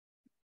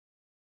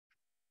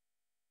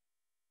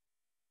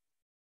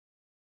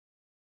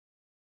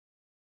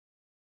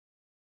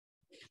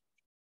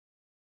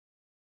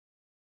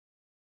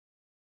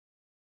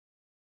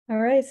All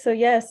right, so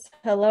yes,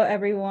 hello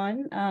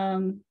everyone.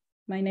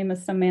 My name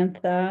is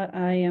Samantha.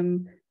 I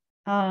am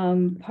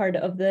part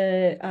of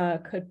the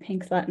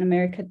CODEPINK Latin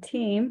America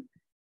team.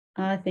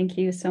 Thank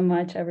you so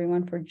much,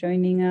 everyone, for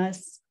joining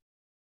us.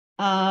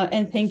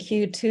 And thank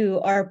you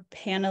to our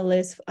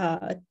panelists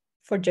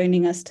for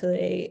joining us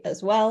today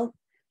as well.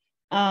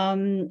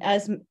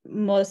 As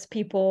most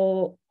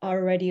people are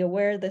already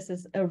aware, this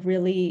is a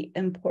really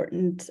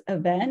important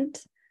event.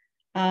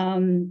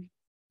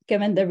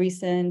 Given the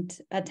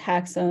recent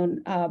attacks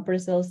on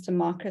Brazil's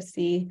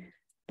democracy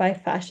by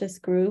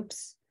fascist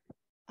groups.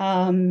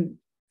 So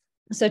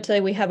today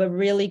we have a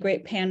really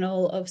great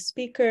panel of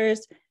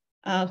speakers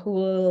who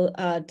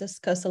will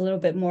discuss a little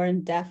bit more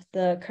in depth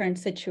the current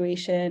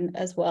situation,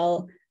 as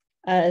well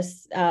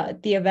as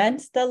the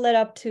events that led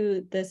up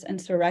to this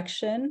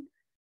insurrection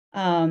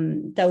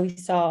that we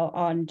saw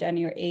on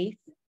January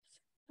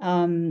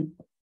 8th.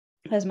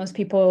 As most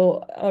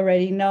people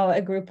already know,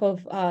 a group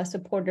of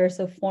supporters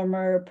of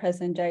former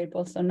President Jair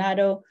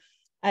Bolsonaro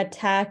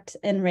attacked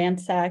and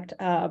ransacked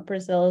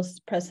Brazil's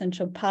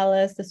presidential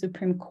palace, the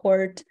Supreme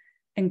Court,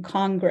 and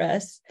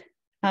Congress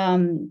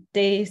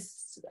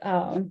days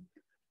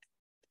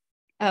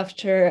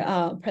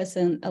after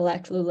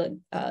President-elect Lula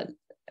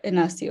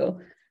Inácio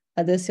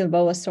da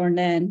Silva was sworn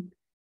in.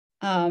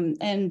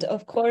 And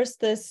of course,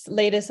 this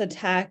latest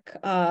attack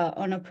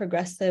on a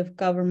progressive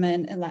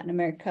government in Latin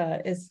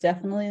America is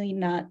definitely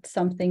not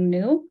something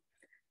new.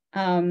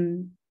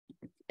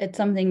 It's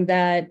something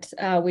that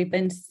we've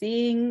been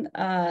seeing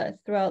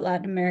throughout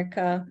Latin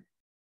America.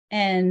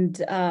 And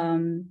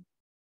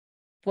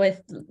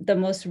with the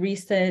most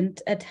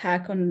recent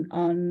attack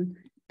on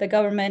the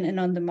government and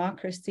on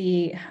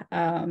democracy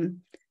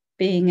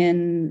being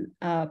in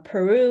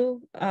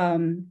Peru.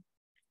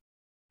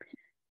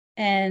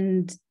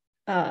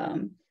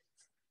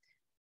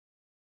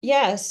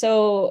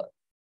 So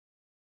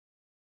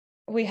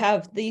we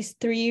have these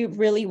three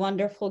really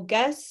wonderful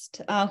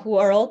guests who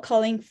are all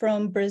calling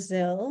from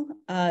Brazil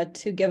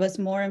to give us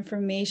more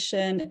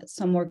information,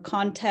 some more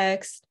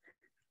context.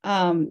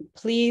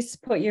 Please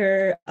put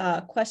your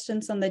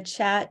questions on the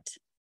chat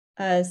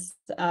as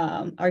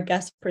our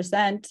guests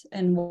present,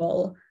 and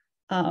we'll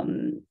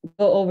go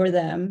over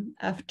them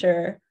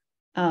after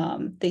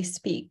they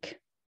speak.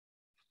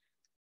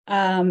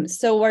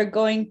 So we're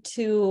going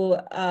to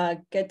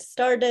get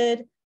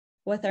started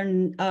with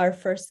our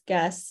first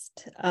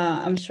guest.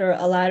 I'm sure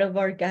a lot of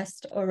our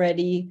guests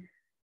already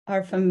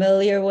are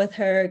familiar with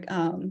her.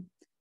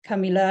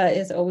 Camila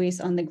is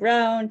always on the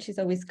ground. She's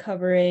always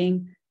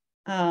covering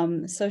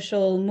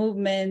social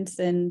movements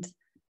and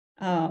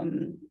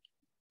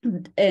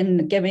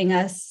giving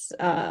us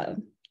live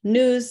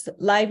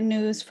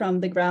news from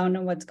the ground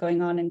and what's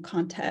going on in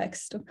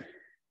context.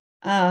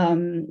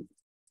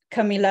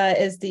 Camila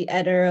is the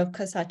editor of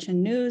Casacha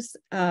News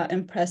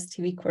and press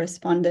TV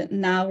correspondent,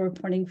 now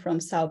reporting from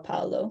Sao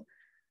Paulo.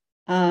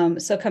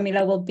 So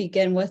Camila will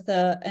begin with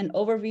an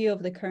overview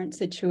of the current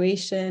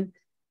situation,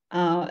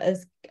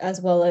 as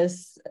well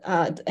as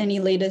any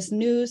latest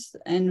news,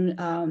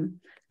 and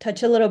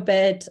touch a little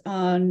bit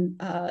on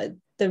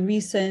the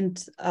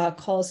recent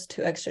calls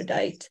to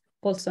extradite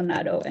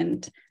Bolsonaro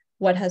and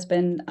what has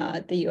been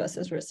the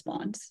US's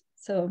response.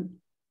 So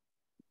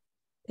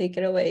take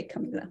it away,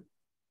 Camila.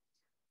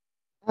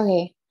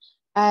 Okay,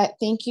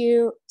 thank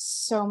you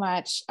so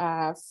much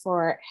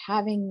for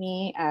having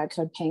me,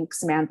 CODEPINK,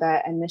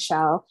 Samantha, and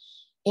Michelle.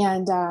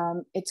 And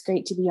it's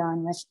great to be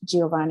on with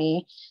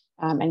Giovanni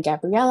and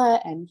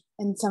Gabriella. And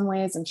in some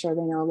ways, I'm sure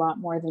they know a lot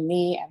more than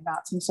me. I'm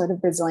not some sort of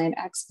Brazilian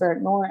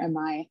expert, nor am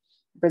I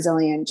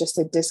Brazilian, just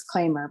a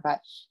disclaimer. But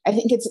I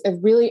think it's a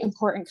really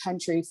important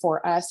country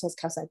for us as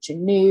Casacha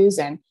News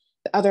and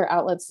the other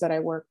outlets that I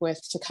work with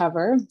to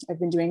cover. I've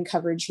been doing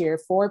coverage here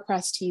for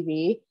Press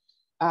TV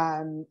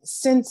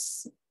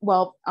since,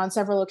 well, on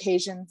several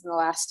occasions in the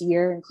last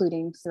year,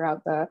 including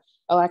throughout the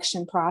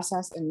election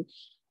process. And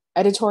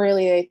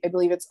editorially, I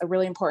believe it's a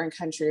really important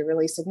country, a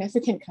really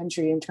significant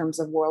country in terms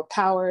of world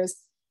powers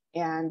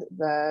and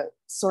the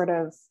sort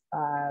of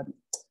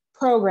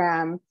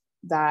program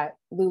that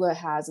Lula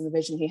has and the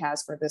vision he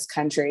has for this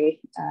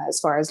country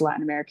as far as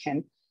Latin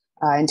American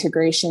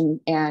integration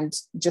and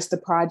just the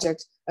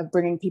project of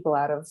bringing people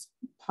out of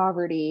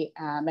poverty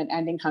and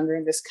ending hunger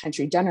in this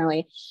country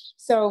generally.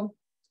 So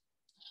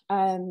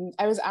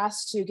I was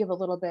asked to give a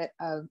little bit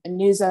of a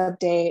news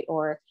update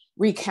or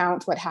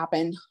recount what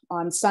happened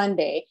on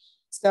Sunday.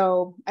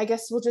 So I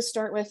guess we'll just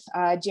start with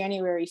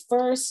January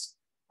 1st.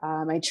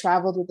 I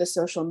traveled with the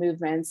social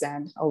movements,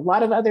 and a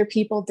lot of other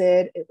people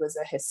did. It was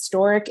a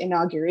historic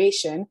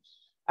inauguration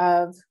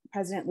of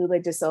President Lula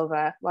da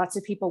Silva. Lots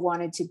of people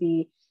wanted to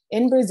be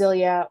in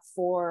Brasilia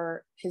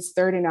for his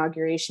third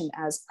inauguration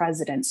as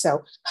president.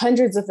 So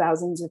hundreds of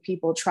thousands of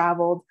people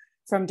traveled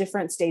from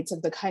different states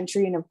of the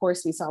country. And of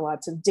course, we saw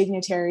lots of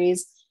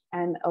dignitaries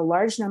and a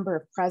large number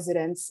of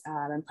presidents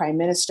and prime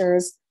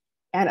ministers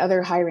and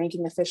other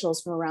high-ranking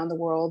officials from around the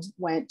world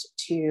went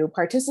to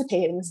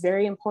participate in this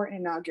very important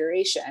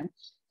inauguration.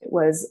 It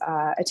was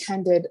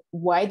attended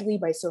widely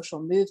by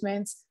social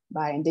movements,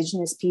 by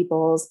indigenous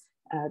peoples,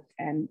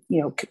 and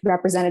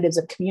representatives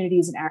of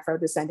communities and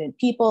Afro-descendant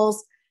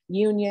peoples,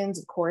 unions.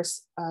 Of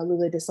course,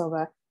 Lula da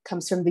Silva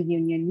comes from the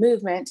union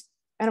movement,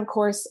 and of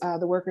course,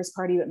 the Workers'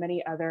 Party, but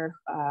many other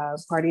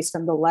parties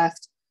from the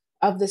left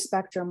of the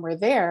spectrum were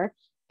there.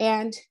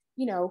 And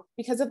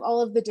because of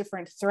all of the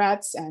different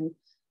threats and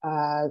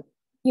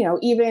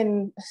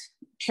even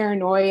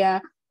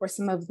paranoia, or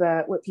some of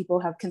what people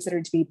have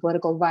considered to be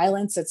political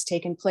violence that's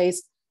taken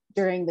place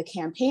during the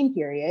campaign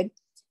period,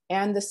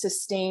 and the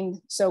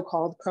sustained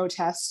so-called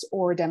protests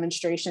or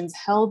demonstrations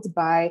held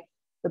by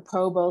the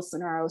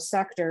pro-Bolsonaro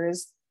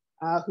sectors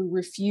who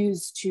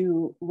refused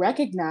to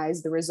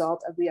recognize the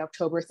result of the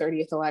October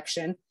 30th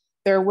election,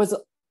 there was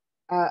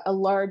a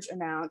large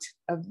amount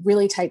of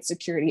really tight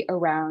security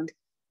around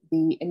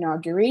the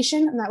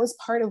inauguration. And that was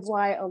part of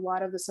why a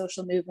lot of the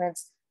social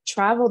movements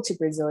traveled to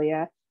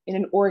Brasilia in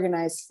an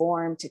organized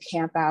form to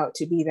camp out,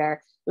 to be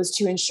there, was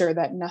to ensure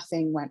that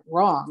nothing went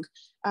wrong.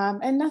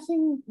 And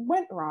nothing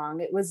went wrong.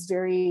 It was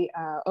very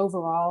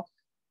overall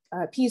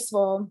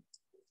peaceful,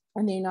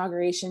 and the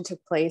inauguration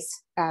took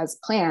place as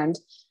planned.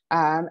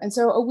 And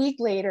so a week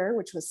later,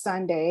 which was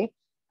Sunday,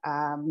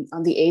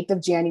 on the 8th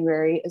of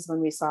January, is when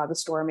we saw the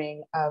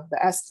storming of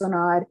the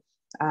Esplanade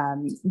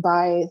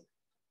by,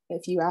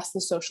 if you ask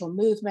the social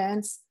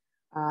movements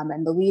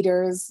and the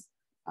leaders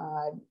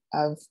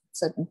of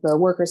the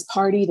Workers'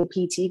 Party, the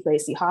PT,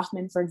 Gleisi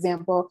Hoffmann, for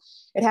example,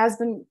 it has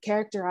been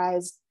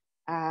characterized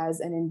as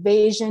an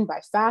invasion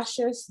by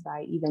fascists,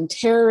 by even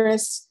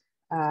terrorists,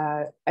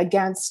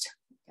 against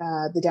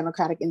the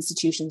democratic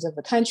institutions of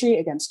the country,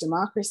 against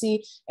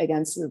democracy,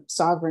 against the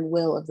sovereign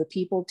will of the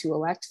people to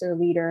elect their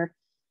leader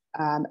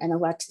and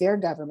elect their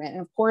government.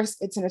 And of course,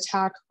 it's an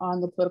attack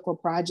on the political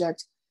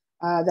project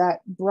that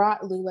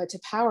brought Lula to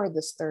power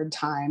this third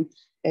time.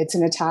 It's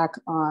an attack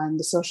on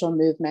the social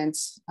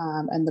movements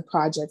and the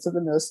projects of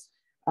the most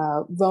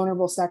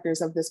vulnerable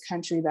sectors of this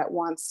country that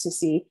wants to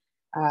see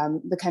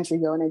the country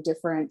go in a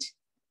different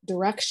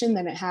direction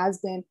than it has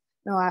been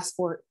in the last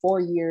four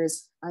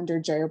years under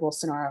Jair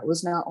Bolsonaro. It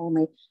was not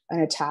only an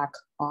attack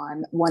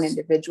on one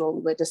individual,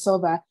 Lula da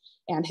Silva,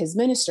 and his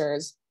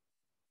ministers.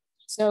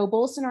 So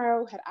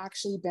Bolsonaro had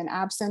actually been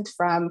absent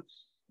from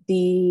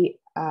the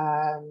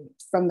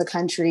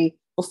country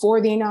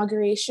before the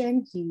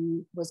inauguration.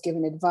 He was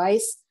given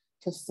advice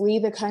to flee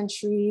the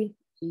country.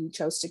 He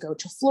chose to go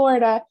to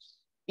Florida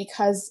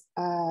because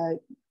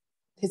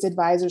his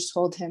advisors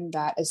told him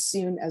that as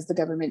soon as the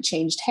government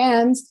changed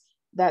hands,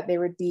 that there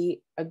would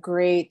be a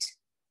great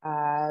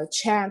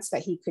chance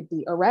that he could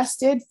be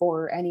arrested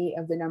for any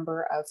of the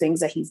number of things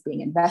that he's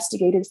being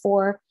investigated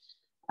for,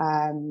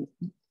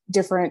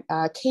 different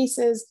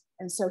cases.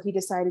 And so he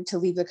decided to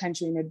leave the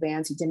country in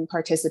advance. He didn't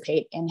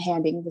participate in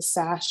handing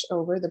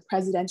the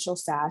presidential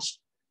sash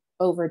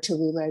over to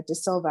Lula da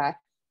Silva.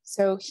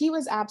 So he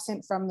was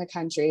absent from the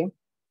country,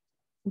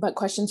 but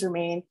questions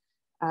remain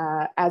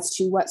as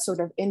to what sort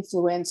of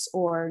influence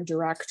or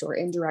direct or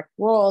indirect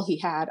role he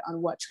had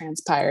on what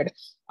transpired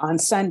on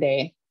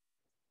Sunday.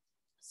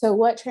 So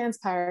what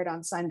transpired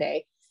on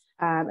Sunday?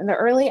 In the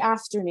early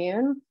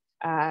afternoon,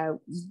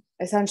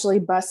 essentially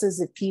buses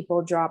of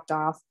people dropped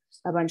off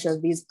a bunch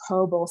of these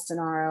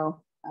pro-Bolsonaro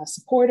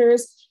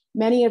supporters,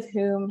 many of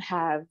whom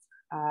have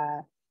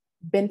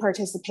been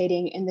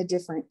participating in the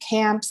different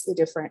camps, the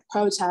different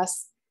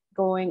protests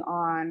going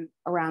on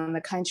around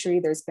the country.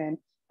 There's been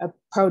a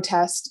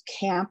protest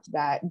camp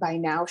that by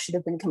now should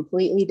have been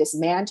completely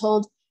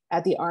dismantled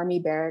at the army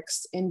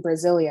barracks in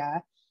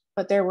Brasilia,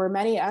 but there were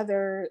many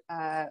other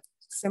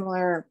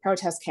similar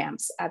protest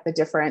camps at the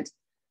different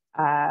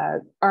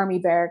army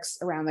barracks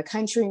around the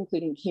country,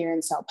 including here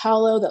in Sao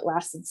Paulo, that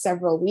lasted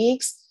several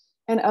weeks,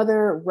 and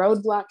other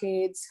road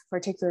blockades,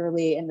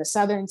 particularly in the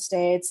southern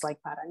states like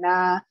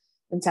Paraná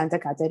and Santa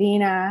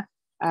Catarina,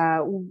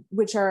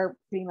 which are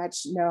pretty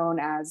much known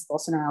as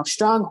Bolsonaro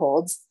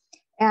strongholds,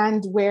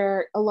 and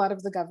where a lot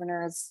of the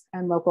governors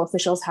and local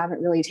officials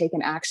haven't really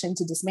taken action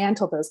to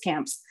dismantle those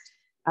camps.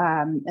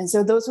 And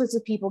so those sorts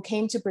of people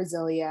came to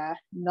Brasilia,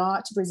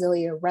 not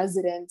Brasilia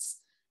residents.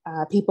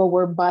 People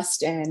were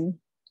bussed in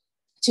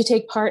to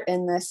take part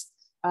in this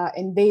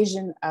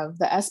invasion of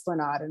the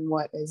Esplanade and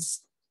what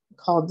is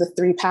called the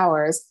Three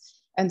Powers.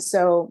 And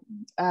so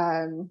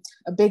a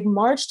big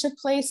march took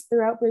place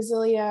throughout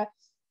Brasilia.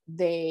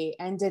 They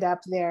ended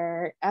up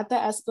there at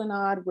the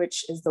Esplanade,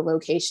 which is the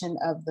location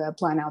of the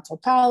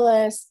Planalto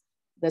Palace,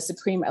 the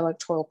Supreme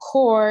Electoral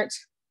Court,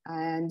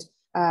 and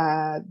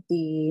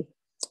the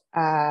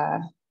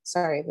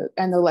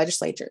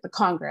legislature, the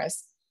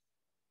Congress.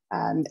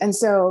 And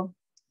so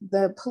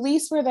the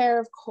police were there,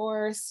 of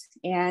course,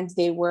 and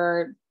they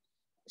were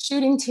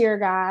shooting tear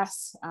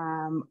gas,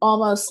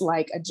 almost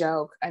like a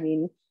joke. I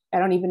mean, I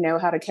don't even know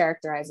how to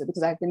characterize it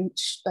because I've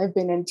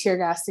been in tear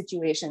gas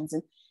situations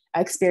and I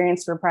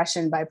experienced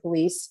repression by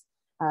police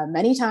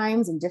many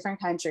times in different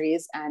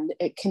countries, and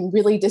it can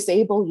really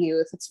disable you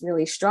if it's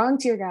really strong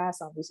tear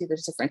gas. Obviously,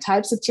 there's different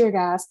types of tear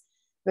gas.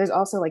 There's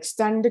also like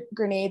stun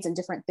grenades and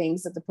different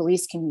things that the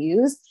police can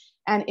use.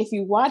 And if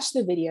you watch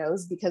the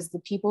videos, because the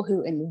people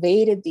who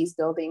invaded these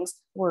buildings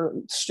were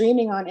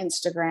streaming on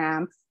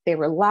Instagram, they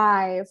were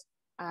live,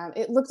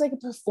 it looked like a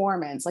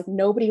performance, like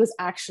nobody was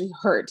actually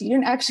hurt. You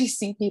didn't actually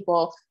see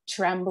people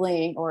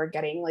trembling or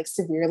getting like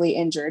severely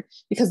injured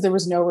because there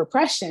was no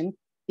repression,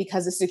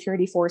 because the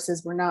security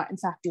forces were not in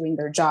fact doing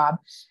their job.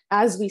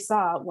 As we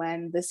saw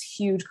when this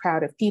huge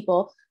crowd of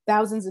people,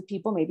 thousands of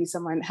people, maybe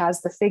someone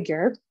has the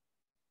figure,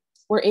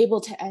 were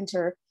able to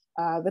enter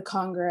the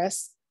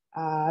Congress,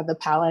 the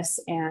palace,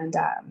 and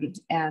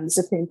the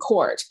Supreme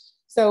Court.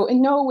 So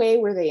in no way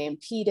were they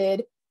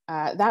impeded.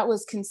 That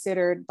was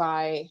considered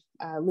by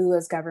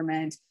Lula's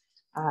government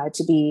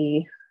to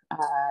be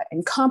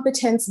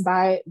incompetence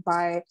by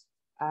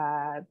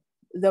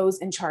those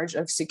in charge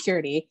of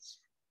security.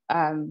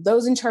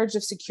 Those in charge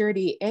of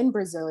security in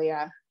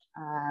Brasilia,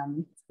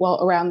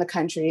 well, around the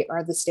country,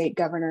 are the state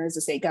governors,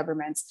 the state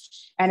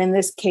governments. And in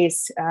this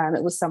case,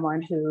 it was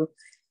someone who,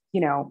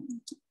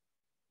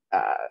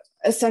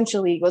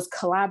 essentially was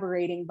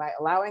collaborating by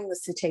allowing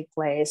this to take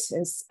place,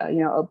 as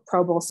a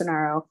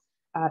pro-Bolsonaro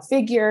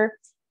figure.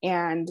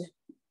 And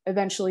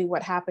eventually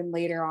what happened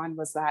later on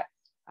was that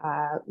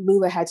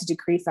Lula had to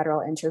decree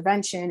federal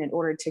intervention in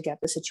order to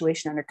get the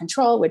situation under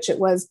control, which it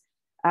was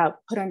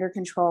put under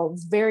control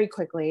very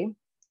quickly.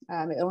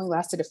 It only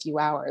lasted a few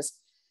hours.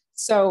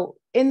 So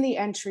in the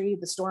entry,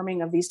 the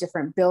storming of these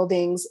different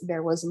buildings,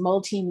 there was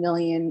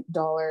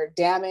multi-million-dollar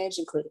damage,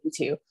 including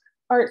to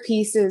art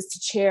pieces, to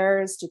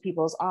chairs, to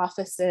people's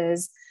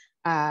offices.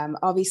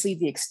 Obviously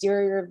the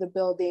exterior of the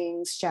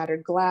buildings,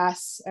 shattered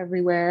glass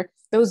everywhere.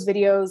 Those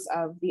videos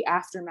of the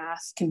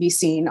aftermath can be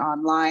seen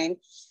online.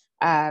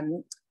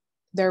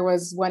 There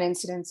was one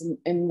incident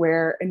in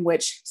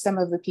which some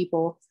of the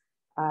people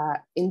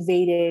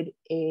invaded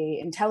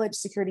a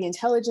security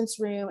intelligence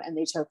room, and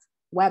they took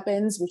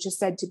weapons, which is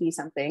said to be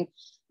something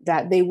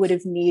that they would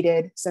have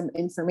needed some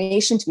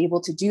information to be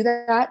able to do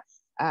that.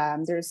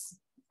 There's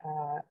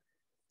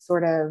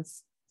sort of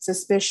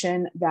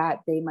suspicion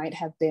that they might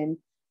have been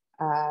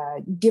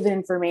given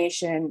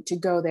information to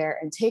go there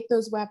and take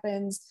those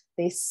weapons.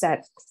 They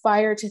set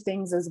fire to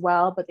things as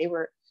well, but they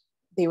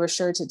were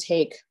sure to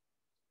take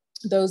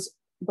those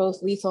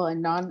both lethal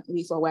and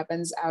non-lethal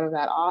weapons out of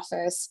that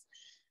office.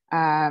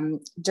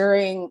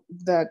 During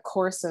the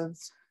course of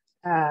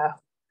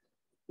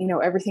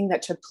everything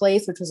that took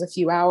place, which was a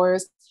few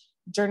hours,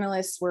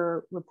 journalists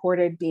were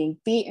reported being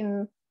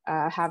beaten,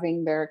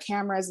 having their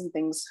cameras and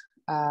things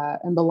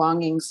and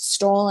belongings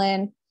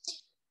stolen.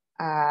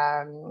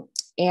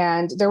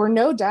 And there were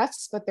no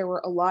deaths, but there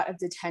were a lot of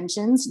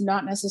detentions,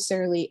 not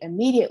necessarily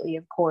immediately,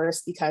 of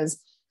course,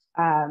 because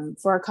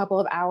for a couple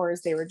of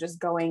hours, they were just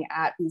going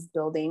at these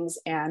buildings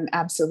and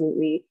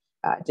absolutely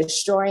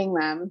destroying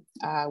them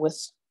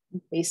with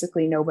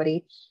basically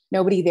nobody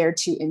there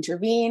to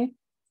intervene.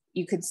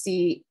 You could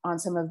see on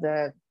some of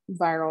the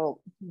viral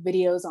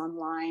videos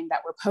online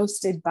that were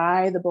posted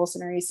by the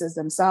Bolsonaristas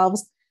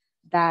themselves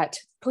that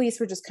police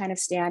were just kind of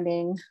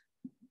standing,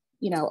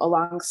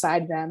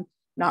 alongside them,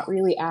 not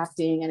really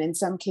acting. And in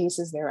some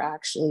cases, they're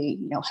actually,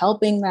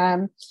 helping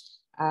them.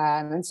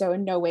 And so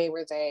in no way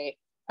were they,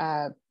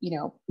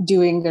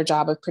 doing their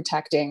job of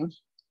protecting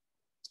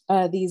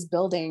these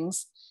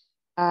buildings.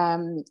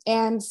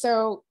 And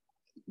so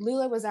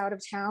Lula was out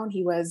of town.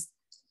 He was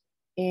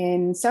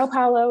in Sao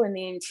Paulo, in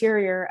the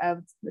interior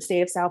of the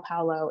state of Sao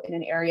Paulo, in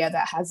an area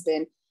that has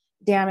been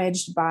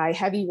damaged by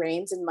heavy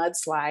rains and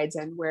mudslides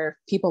and where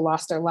people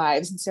lost their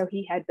lives. And so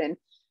he had been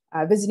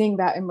visiting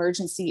that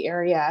emergency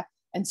area.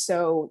 And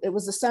so it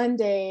was a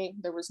Sunday,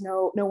 there was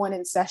no one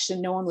in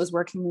session, no one was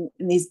working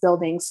in these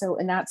buildings. So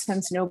in that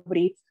sense,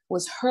 nobody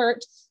was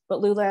hurt,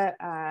 but Lula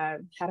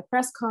had a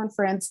press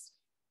conference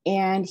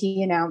and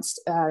he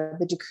announced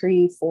the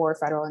decree for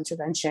federal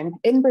intervention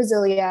in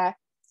Brasilia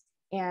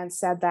and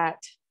said that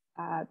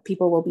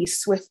people will be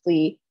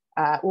swiftly,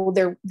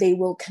 they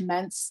will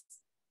commence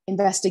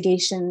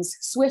investigations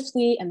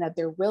swiftly, and that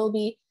there will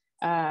be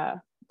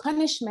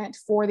punishment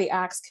for the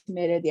acts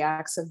committed, the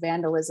acts of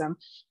vandalism,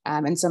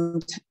 and in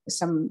some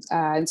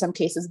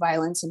cases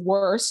violence and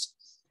worse.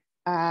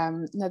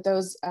 That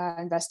those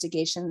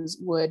investigations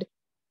would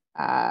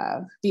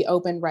be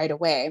open right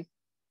away.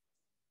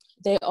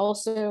 They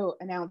also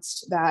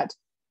announced that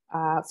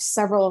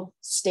several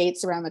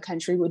states around the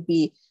country would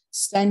be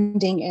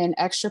sending in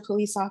extra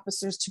police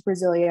officers to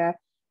Brasilia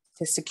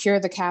to secure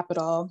the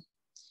capital.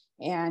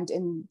 And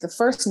in the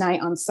first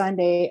night on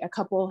Sunday, a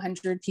couple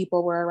hundred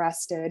people were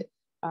arrested.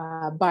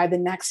 By the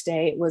next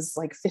day, it was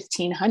like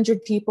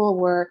 1,500 people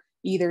were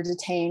either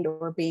detained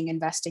or being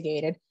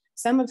investigated,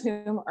 some of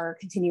whom are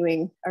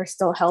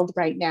still held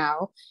right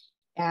now.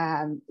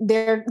 And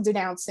they're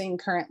denouncing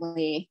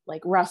currently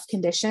like rough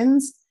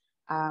conditions.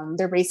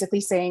 They're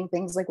basically saying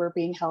things like we're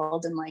being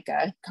held in like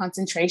a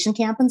concentration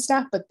camp and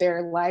stuff, but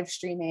they're live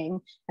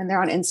streaming and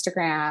they're on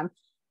Instagram.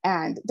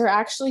 And they're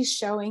actually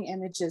showing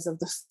images of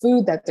the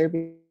food that they're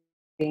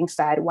being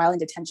fed while in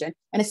detention.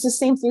 And it's the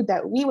same food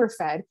that we were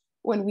fed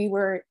when we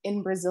were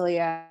in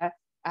Brasilia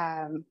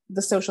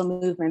the social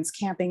movements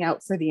camping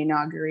out for the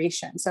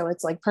inauguration. So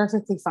it's like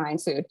perfectly fine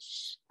food.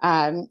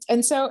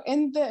 And so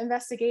in the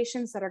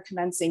investigations that are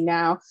commencing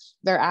now,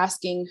 they're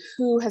asking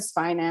who has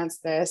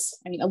financed this.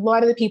 I mean, a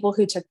lot of the people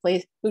who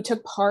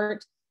took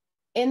part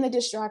in the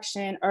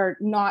destruction are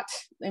not,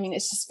 I mean,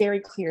 it's just very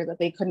clear that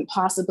they couldn't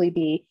possibly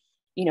be,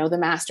 the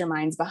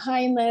masterminds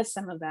behind this.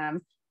 Some of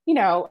them,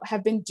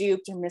 have been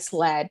duped and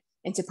misled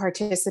into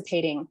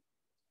participating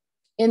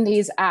in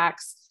these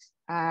acts.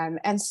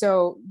 And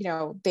so,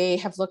 they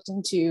have looked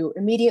into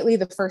immediately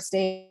the first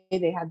day,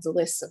 they had the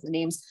list of the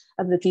names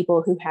of the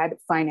people who had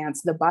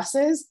financed the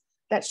buses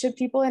that shipped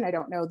people in. I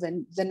don't know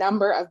the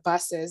number of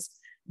buses,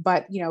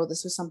 but,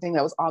 this was something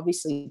that was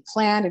obviously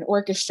planned and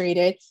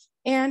orchestrated.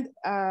 And,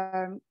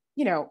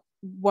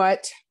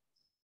 what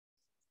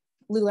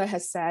Lula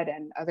has said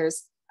and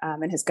others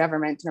in his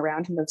government and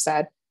around him have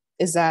said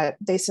is that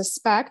they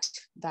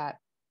suspect that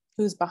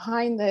who's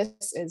behind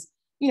this is,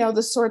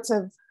 the sorts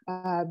of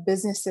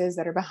businesses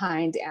that are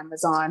behind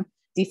Amazon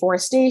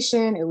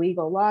deforestation,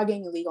 illegal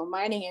logging, illegal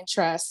mining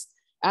interests,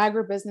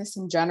 agribusiness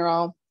in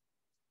general.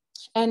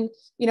 And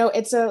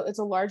it's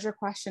a larger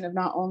question of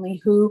not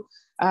only who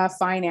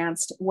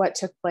financed what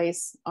took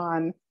place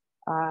on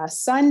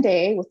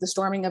Sunday with the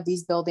storming of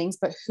these buildings,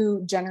 but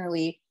who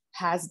generally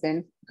has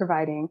been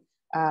providing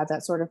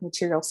that sort of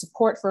material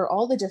support for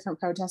all the different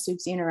protests we've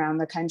seen around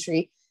the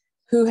country,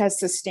 who has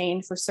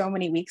sustained for so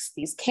many weeks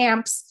these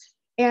camps.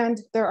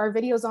 And there are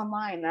videos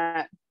online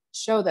that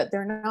show that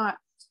they're not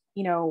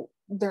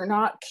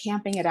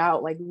camping it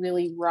out like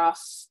really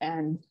rough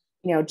and,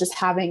 just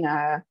having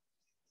a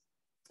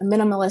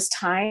minimalist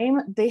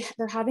time.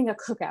 They're having a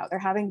cookout, they're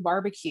having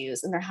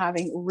barbecues, and they're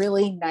having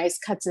really nice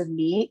cuts of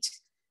meat.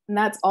 And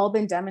that's all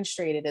been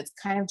demonstrated. It's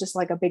kind of just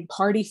like a big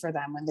party for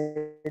them when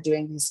they're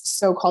doing these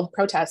so-called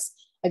protests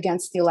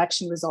against the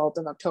election result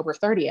of October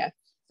 30th.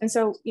 And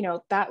so,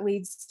 that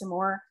leads to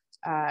more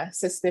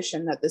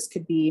suspicion that this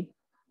could be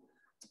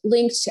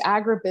linked to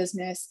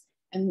agribusiness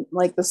and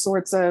like the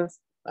sorts of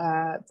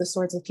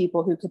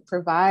people who could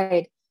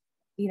provide,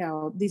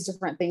 these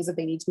different things that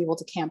they need to be able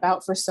to camp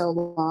out for so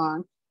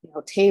long,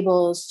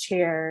 tables,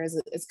 chairs.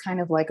 It's kind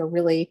of like a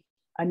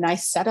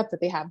nice setup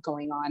that they have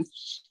going on.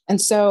 And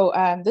so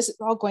this is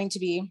all going to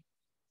be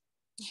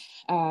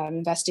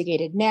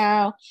investigated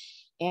now.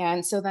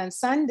 And so then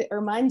on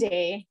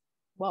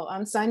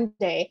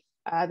Sunday,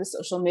 the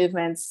social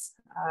movements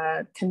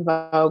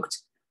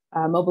convoked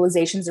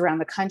mobilizations around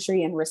the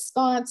country in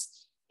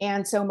response.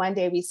 And so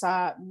Monday, we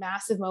saw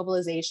massive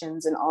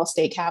mobilizations in all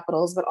state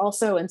capitals, but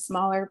also in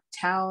smaller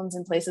towns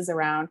and places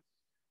around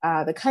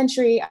the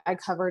country. I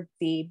covered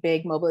the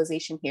big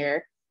mobilization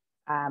here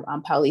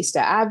on Paulista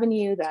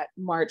Avenue that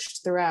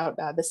marched throughout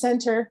the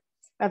center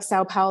of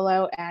Sao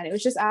Paulo. And it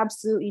was just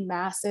absolutely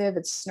massive.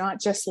 It's not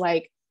just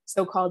like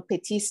so-called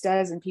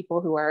petistas and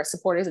people who are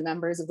supporters and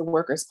members of the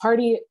Workers'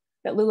 Party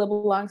that Lula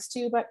belongs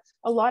to, but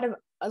a lot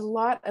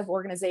of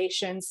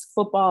organizations,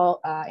 football,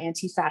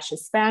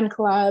 anti-fascist fan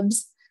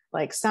clubs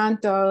like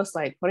Santos,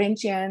 like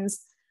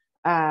Corinthians,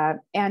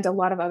 and a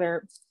lot of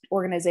other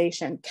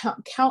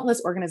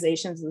countless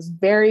organizations. It was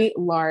very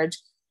large.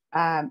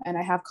 And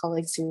I have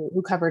colleagues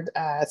who covered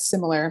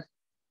similar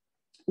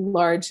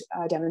large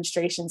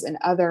demonstrations in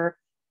other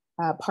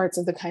parts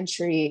of the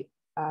country,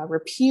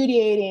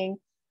 repudiating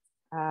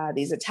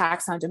these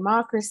attacks on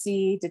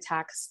democracy,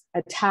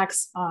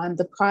 attacks on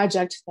the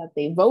project that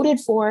they voted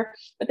for,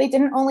 but they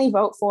didn't only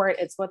vote for it,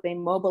 it's what they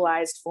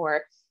mobilized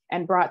for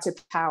and brought to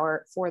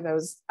power for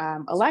those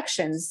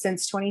elections.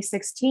 Since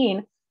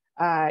 2016,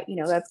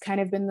 that's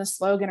kind of been the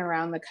slogan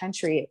around the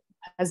country,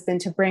 has been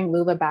to bring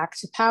Lula back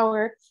to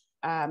power.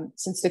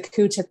 Since the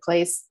coup took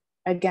place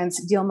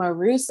against Dilma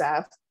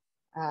Rousseff,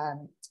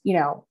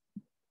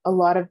 a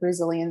lot of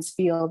Brazilians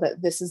feel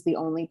that this is the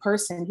only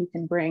person who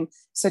can bring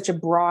such a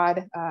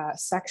broad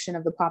section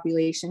of the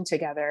population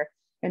together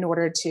in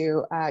order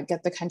to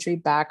get the country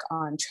back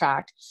on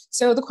track.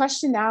 So the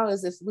question now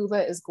is if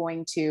Lula is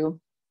going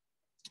to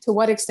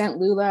what extent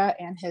Lula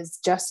and his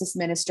justice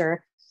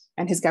minister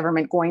and his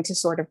government going to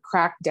sort of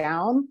crack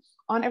down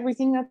on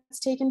everything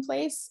that's taken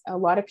place. A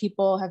lot of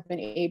people have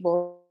been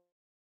able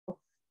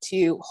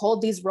to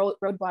hold these road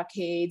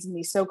blockades and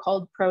these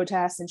so-called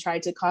protests and try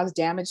to cause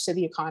damage to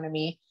the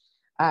economy.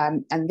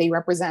 And they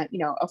represent,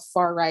 a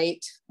far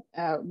right,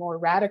 more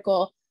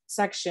radical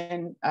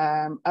section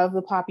of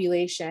the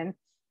population.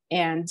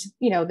 And,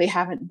 they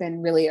haven't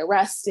been really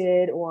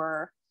arrested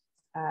or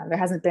there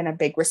hasn't been a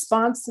big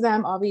response to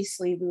them.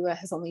 Obviously, Lula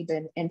has only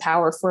been in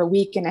power for a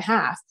week and a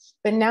half.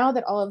 But now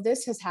that all of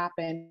this has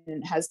happened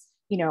and has,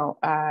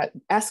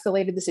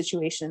 escalated the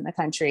situation in the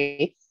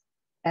country,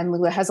 and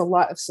Lula has a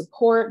lot of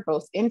support,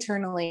 both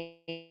internally,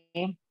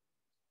 he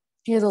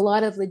has a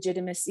lot of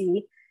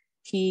legitimacy.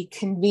 He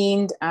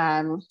convened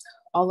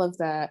all of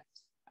the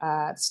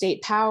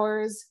state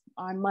powers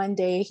on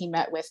Monday. He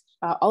met with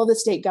all of the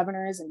state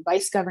governors and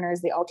vice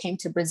governors. They all came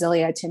to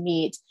Brasilia to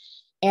meet.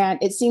 And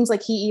it seems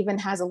like he even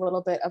has a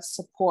little bit of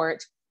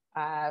support,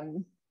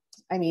 to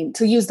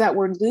use that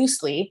word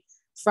loosely,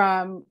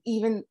 from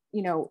even,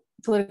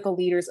 political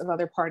leaders of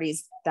other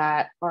parties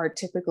that are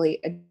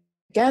typically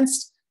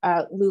against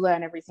Lula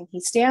and everything he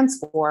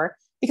stands for,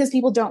 because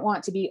people don't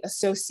want to be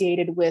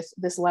associated with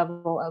this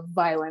level of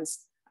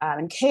violence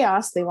and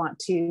chaos. They want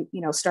to,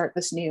 start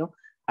this new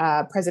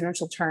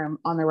presidential term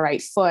on the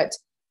right foot,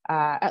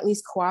 at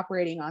least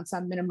cooperating on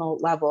some minimal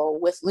level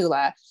with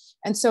Lula.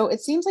 And so it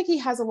seems like he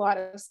has a lot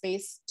of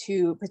space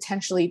to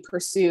potentially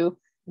pursue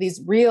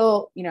these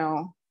real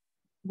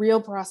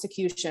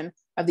prosecution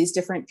of these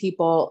different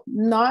people,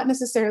 not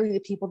necessarily the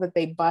people that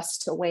they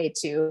bust away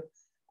to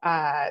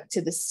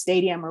the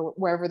stadium or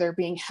wherever they're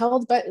being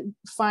held, but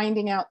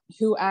finding out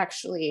who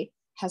actually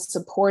has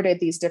supported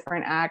these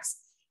different acts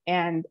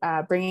and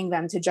bringing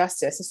them to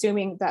justice,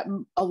 assuming that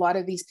a lot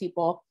of these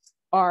people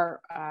are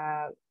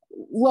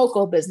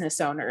local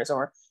business owners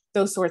or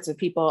those sorts of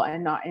people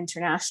and not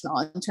international.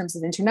 In terms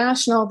of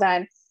international,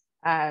 then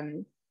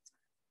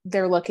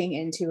they're looking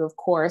into, of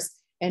course,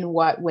 in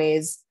what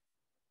ways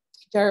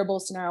Jair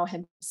Bolsonaro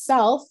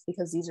himself,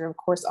 because these are, of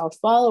course, all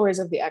followers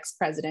of the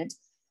ex-president,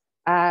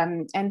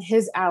 and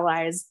his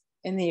allies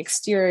in the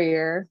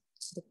exterior,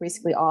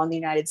 basically all in the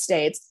United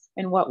States,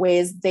 in what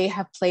ways they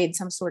have played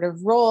some sort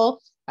of role,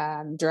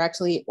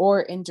 directly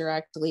or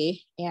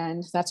indirectly.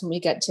 And that's when we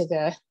get to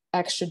the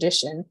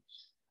extradition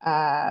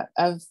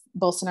of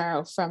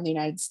Bolsonaro from the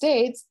United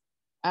States.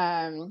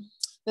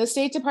 The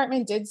State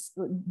Department did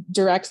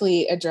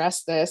directly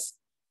address this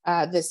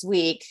this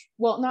week.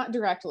 Well, not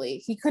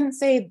directly. He couldn't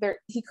say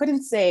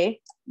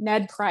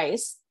Ned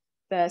Price,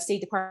 the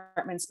State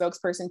Department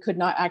spokesperson, could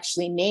not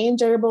actually name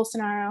Jair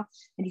Bolsonaro,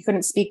 and he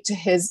couldn't speak to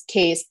his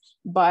case.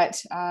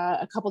 But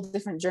a couple of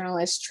different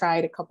journalists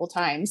tried a couple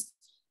times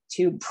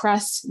to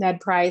press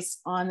Ned Price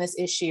on this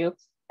issue.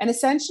 And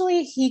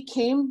essentially he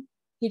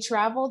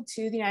traveled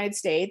to the United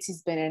States.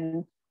 He's been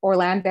in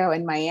Orlando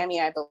and Miami,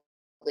 I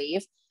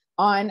believe,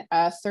 on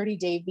a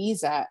 30-day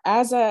visa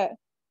as a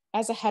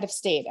head of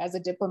state, as a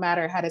diplomat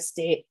or head of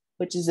state,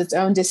 which is its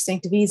own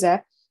distinct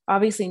visa.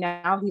 Obviously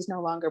now he's no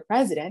longer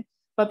president,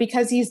 but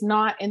because he's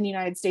not in the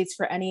United States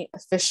for any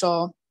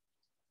official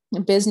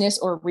business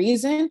or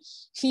reason,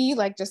 he,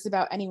 like just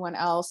about anyone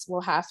else,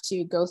 will have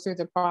to go through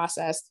the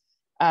process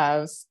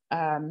of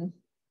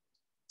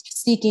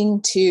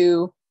seeking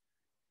to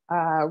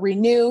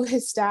renew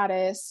his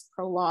status,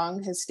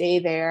 prolong his stay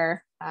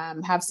there,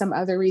 have some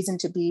other reason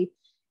to be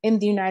in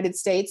the United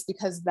States,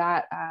 because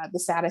that the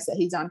status that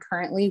he's on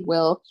currently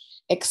will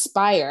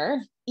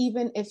expire,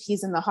 even if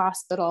he's in the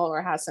hospital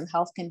or has some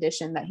health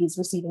condition that he's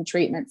receiving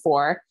treatment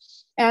for.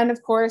 And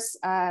of course,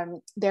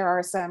 there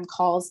are some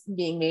calls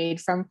being made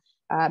from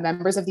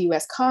members of the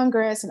US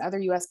Congress and other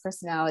US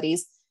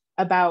personalities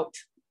about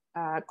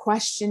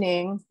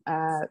questioning,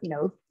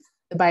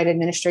 the Biden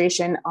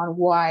administration on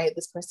why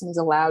this person is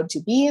allowed to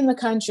be in the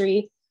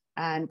country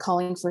and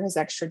calling for his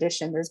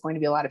extradition. There's going to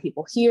be a lot of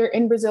people here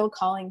in Brazil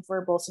calling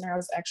for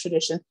Bolsonaro's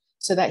extradition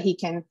so that he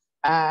can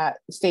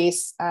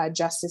face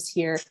justice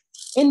here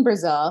in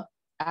Brazil.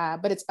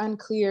 But it's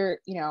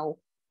unclear,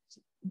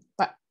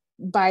 but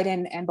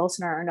Biden and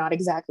Bolsonaro are not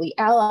exactly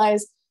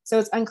allies. So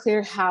it's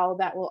unclear how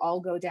that will all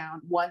go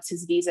down once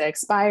his visa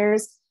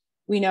expires.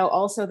 We know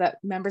also that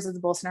members of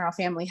the Bolsonaro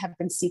family have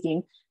been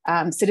seeking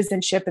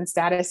citizenship and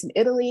status in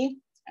Italy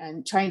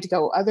and trying to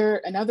go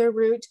another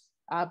route.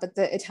 But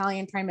the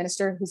Italian prime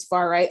minister, who's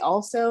far right,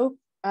 also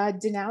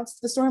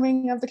denounced the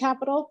storming of the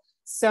Capitol.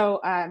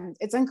 So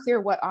it's unclear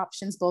what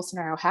options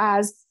Bolsonaro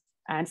has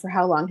and for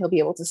how long he'll be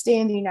able to stay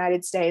in the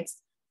United States.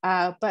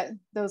 But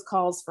those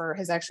calls for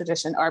his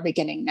extradition are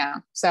beginning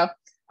now. So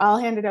I'll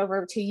hand it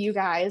over to you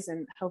guys,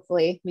 and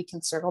hopefully we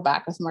can circle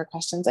back with more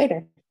questions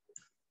later.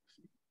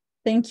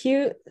 Thank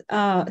you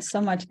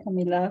so much,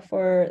 Camila,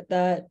 for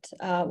that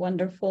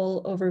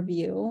wonderful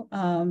overview.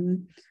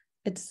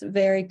 It's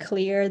very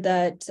clear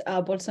that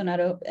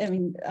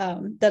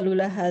that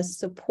Lula has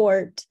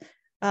support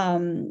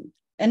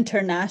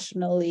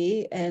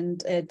internationally,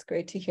 and it's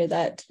great to hear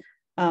that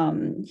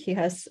he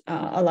has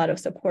a lot of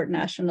support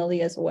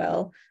nationally as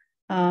well.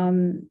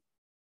 So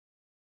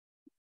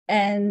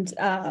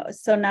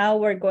now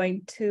we're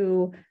going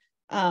to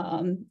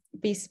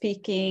be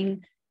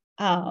speaking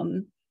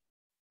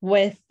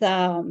with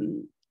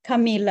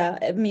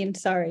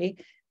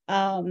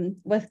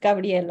with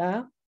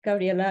Gabriela.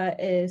 Gabriela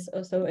is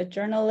also a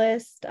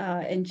journalist,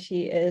 and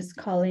she is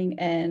calling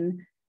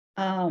in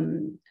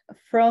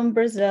from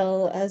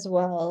Brazil as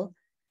well.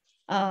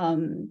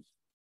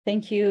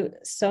 Thank you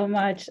so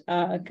much,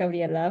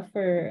 Gabriela,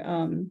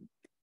 for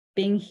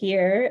being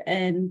here.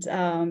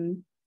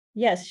 And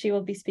yes, she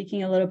will be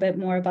speaking a little bit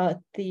more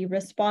about the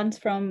response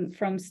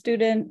from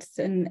students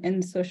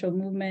and social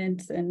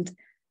movements. And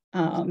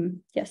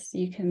yes,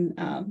 you can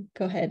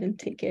go ahead and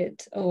take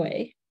it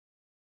away.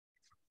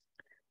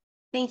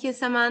 Thank you,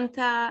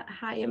 Samantha.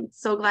 Hi, I'm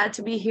so glad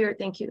to be here.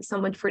 Thank you so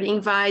much for the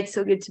invite.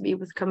 So good to be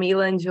with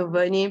Camila and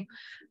Giovanni.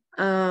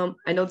 I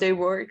know their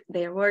work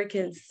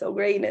is so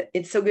great.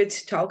 It's so good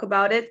to talk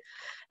about it.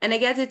 And I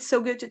guess it's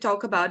so good to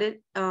talk about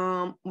it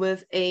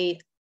with a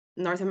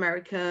North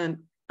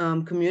American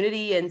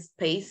community and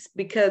space,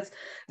 because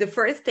the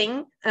first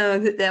thing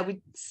that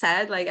we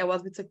said, like I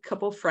was with a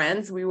couple of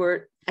friends, we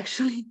were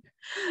actually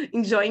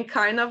enjoying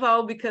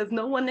Carnival because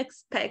no one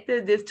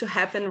expected this to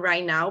happen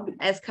right now.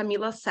 As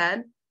Camila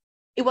said,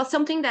 it was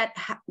something that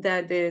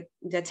the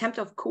attempt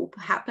of coup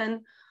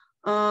happened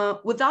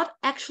without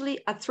actually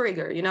a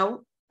trigger, you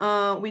know.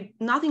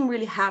 Nothing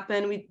really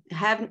happened. We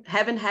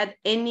haven't had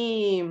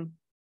any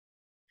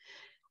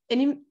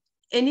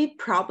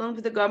problem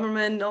with the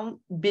government, no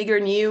bigger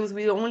news.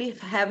 We only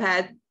have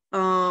had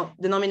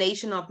the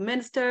nomination of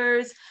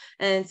ministers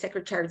and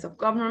secretaries of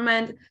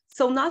government.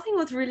 So nothing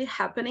was really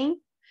happening,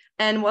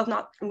 and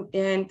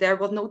there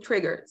was no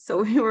trigger.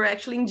 So we were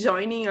actually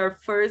enjoying our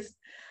first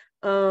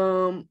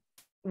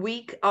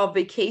week of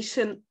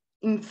vacation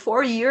in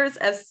 4 years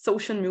as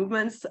social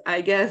movements.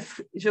 I guess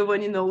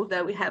Giovanni knows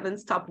that we haven't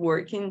stopped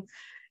working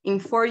in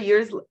 4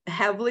 years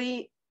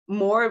heavily,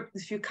 more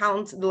if you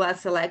count the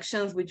last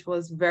elections, which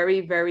was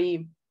very,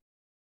 very,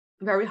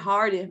 very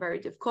hard and very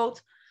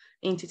difficult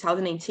in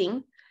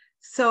 2018.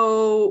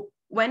 So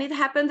when it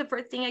happened, the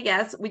first thing, I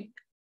guess,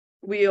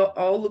 we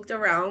all looked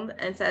around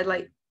and said,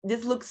 like,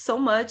 this looks so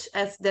much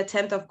as the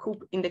attempt of coup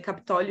in the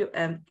Capitolio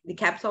and the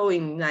Capitol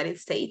in the United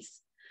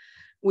States,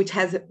 which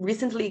has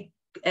recently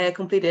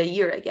completed a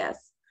year, I guess.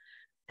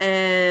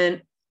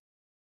 And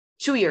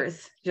 2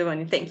 years,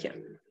 Giovanni, thank you.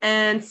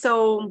 And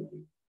so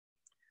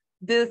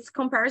this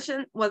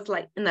comparison was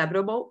like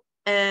inevitable.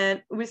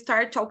 And we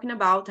started talking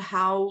about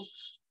how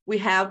we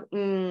have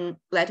in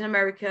Latin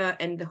America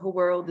and the whole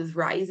world this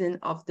rising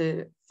of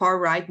the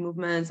far-right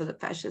movements or the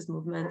fascist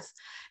movements,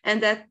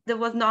 and that there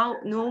was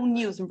no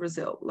news in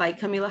Brazil. Like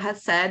Camila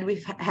has said,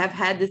 we have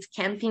had these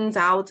campaigns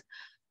out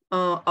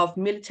of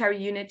military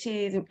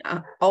unities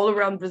all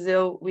around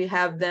Brazil. We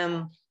have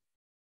them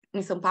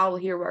in São Paulo,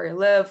 here where I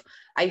live.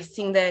 I've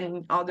seen them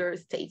in other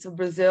states of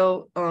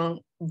Brazil,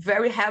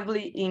 very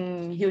heavily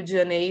in Rio de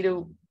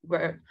Janeiro,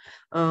 where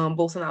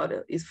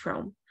Bolsonaro is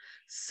from.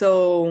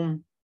 So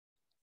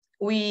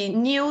we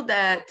knew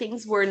that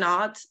things were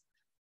not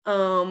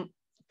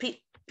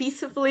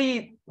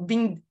peacefully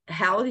being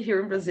held here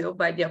in Brazil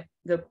by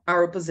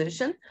our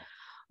opposition.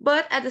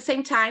 But at the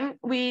same time,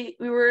 we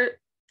were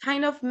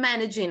kind of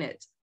managing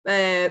it.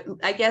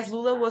 I guess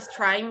Lula was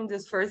trying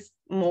this first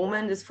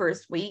moment, this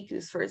first week,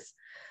 this first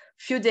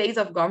few days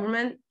of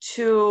government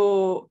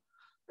to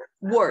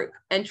work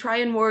and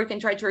try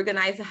to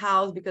organize the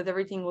house, because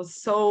everything was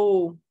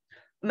so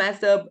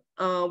messed up.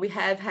 We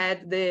have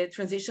had the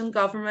transition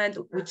government,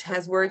 which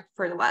has worked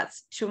for the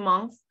last 2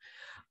 months,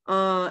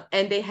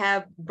 and they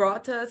have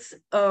brought us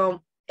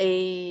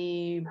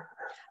a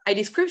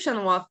description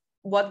of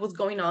what was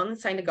going on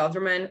inside the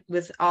government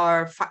with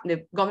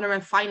the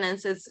government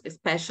finances,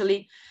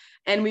 especially.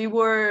 And we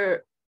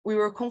were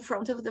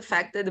confronted with the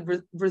fact that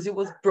Brazil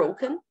was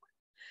broken,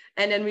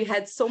 and then we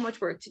had so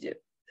much work to do.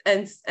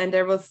 And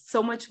there was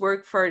so much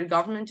work for the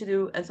government to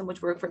do and so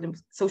much work for the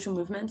social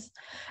movements.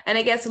 And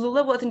I guess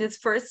Lula was in this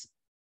first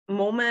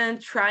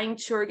moment trying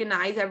to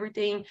organize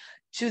everything,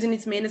 choosing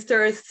its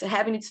ministers,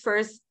 having its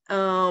first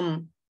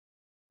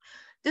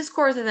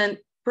discourses,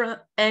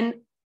 and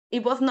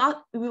it was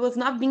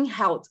not being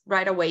held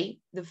right away,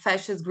 the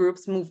fascist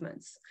groups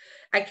movements.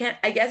 I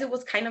guess it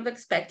was kind of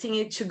expecting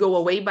it to go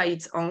away by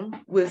its own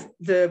with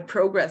the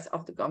progress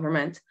of the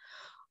government.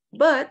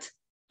 But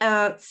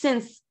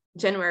since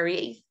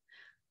January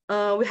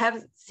 8th, we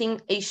have seen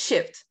a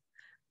shift.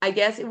 I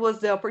guess it was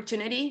the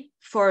opportunity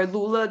for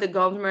Lula, the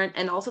government,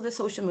 and also the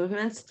social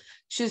movements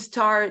to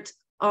start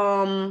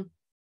going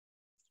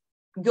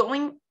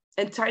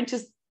and trying to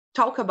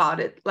talk about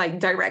it, like,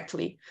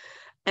 directly.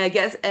 I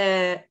guess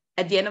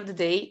at the end of the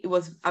day, it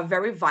was a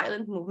very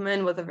violent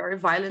movement, was a very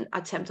violent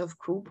attempt of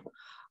coup.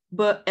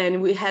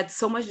 And we had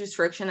so much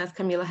destruction, as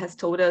Camila has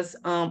told us,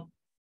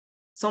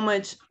 so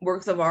much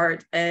works of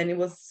art, and it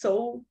was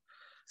so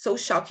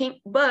shocking.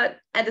 But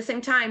at the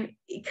same time,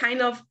 it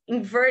kind of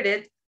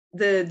inverted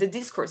the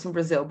discourse in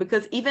Brazil,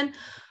 because even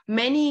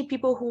many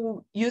people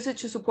who used it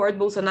to support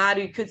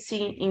Bolsonaro, you could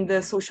see in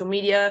the social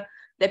media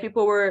that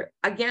people were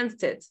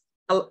against it.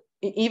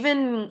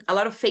 Even a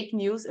lot of fake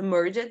news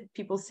emerged,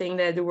 people saying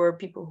that there were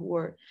people who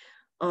were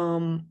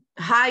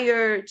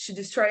hired to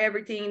destroy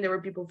everything. There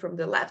were people from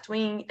the left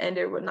wing, and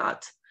there were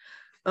not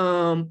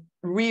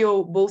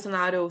real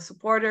Bolsonaro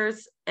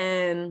supporters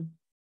and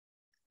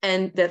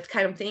that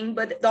kind of thing.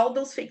 But all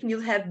those fake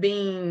news have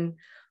been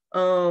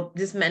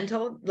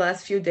dismantled the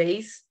last few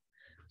days,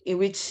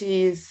 which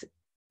is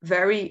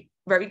very,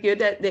 very good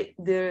that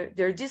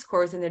their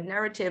discourse and their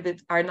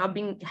narrative are not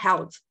being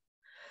held.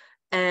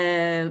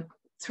 And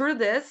through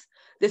this,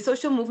 the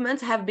social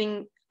movements have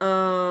been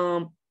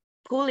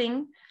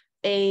pulling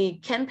a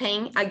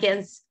campaign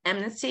against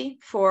amnesty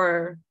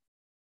for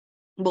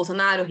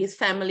Bolsonaro, his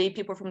family,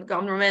 people from the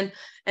government,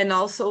 and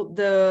also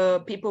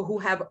the people who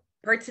have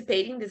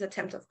participated in this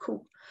attempt of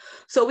coup.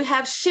 So we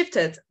have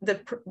shifted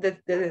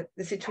the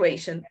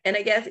situation, and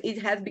I guess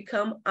it has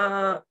become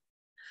an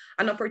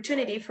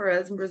opportunity for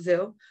us in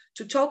Brazil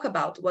to talk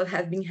about what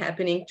has been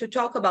happening, to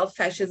talk about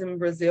fascism in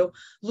Brazil.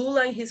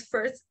 Lula, in his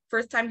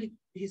first time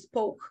he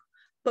spoke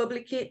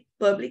publicly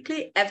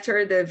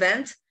after the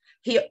event.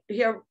 He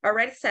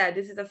already said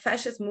this is a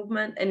fascist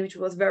movement, and which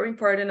was very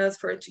important to us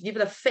to give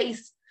it a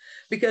face,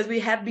 because we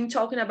have been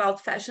talking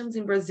about fascism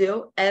in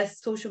Brazil as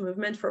social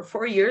movement for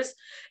 4 years,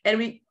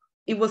 and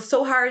it was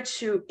so hard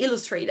to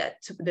illustrate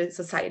that to the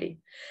society,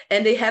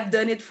 and they have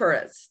done it for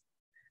us.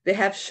 They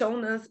have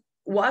shown us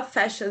what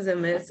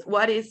fascism is,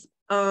 what is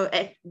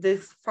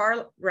this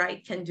far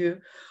right can do,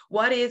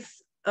 what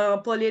is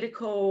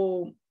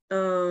political,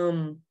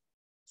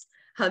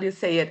 how do you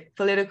say it,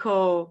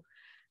 political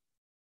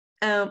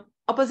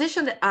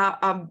opposition,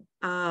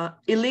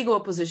 illegal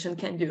opposition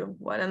can do,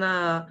 what an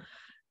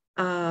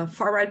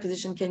far right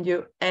position can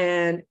do,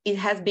 and it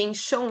has been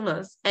shown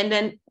us. And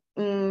then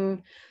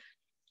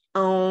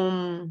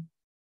on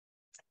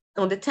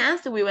the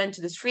 10th, we went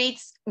to the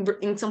streets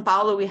in São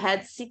Paulo. We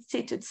had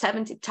 60 to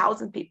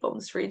 70,000 people on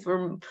the streets.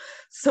 We're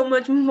so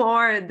much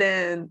more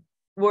than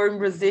were in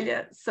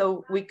Brasilia.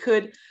 So we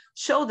could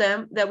show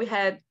them that we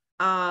had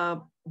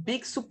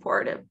big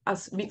support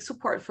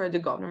for the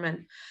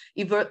government.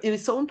 It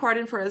is so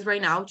important for us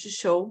right now to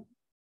show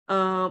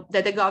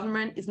that the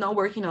government is not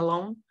working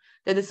alone,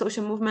 that the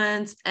social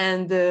movements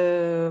and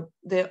the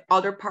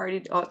other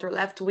parties, other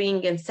left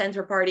wing and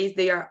center parties,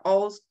 they are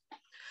all,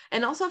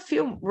 and also a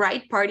few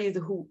right parties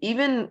who,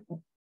 even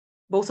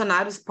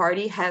Bolsonaro's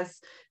party has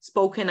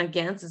spoken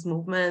against this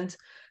movement.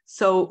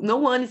 So no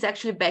one is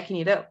actually backing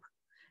it up.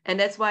 And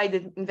that's why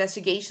the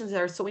investigations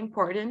are so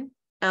important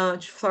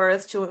for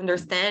us to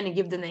understand and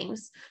give the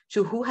names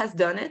to who has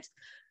done it,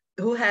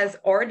 who has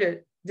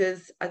ordered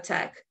this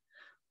attack.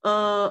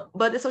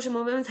 But the social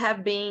movements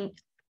have been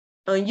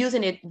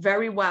using it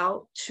very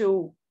well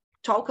to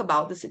talk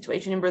about the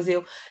situation in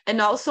Brazil, and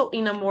also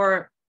in a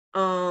more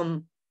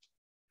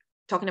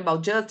talking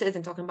about justice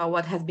and talking about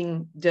what has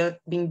been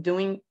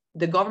doing,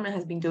 the government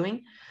has been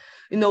doing.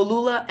 You know,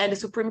 Lula and the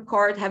Supreme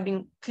Court have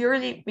been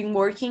clearly been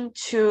working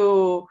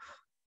to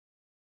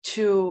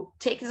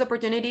take this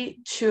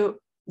opportunity to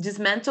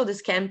dismantle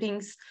these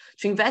campings,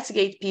 to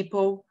investigate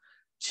people,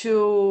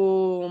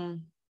 to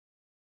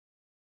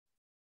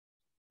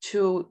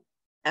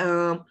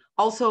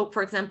also,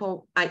 for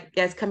example, I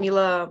guess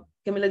Camila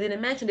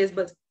didn't mention this,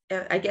 but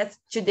I guess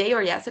today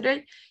or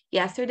yesterday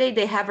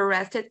they have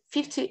arrested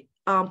 50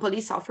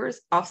 police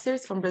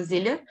officers from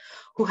Brasilia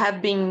who should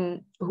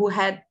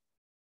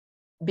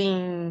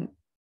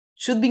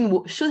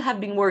have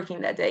been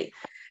working that day.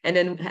 And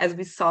then, as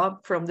we saw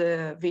from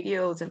the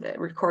videos and the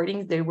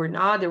recordings, they were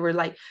not. They were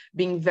like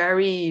being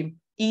very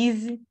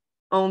easy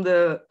on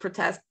the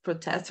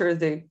protesters,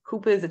 the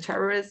Coupes, the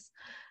terrorists,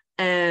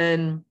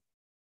 and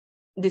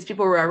these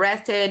people were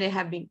arrested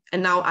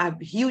and now a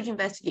huge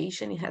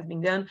investigation. It has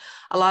been done.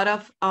 A lot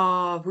of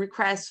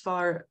requests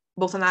for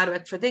Bolsonaro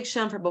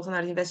extradition, for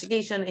Bolsonaro's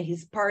investigation, and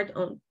his part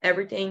on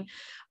everything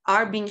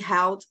are being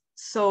held.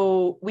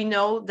 So we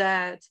know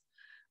that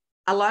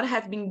a lot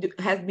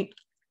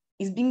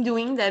is being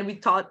doing that we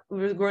thought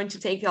we were going to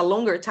take a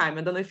longer time.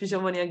 I don't know if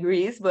Giovanni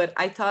agrees, but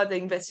I thought the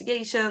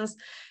investigations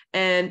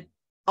and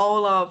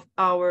all of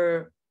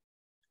our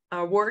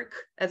work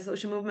as a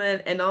social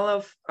movement and all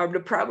of the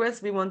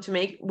progress we want to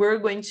make, we're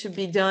going to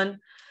be done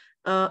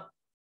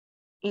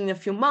in a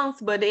few months,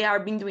 but they are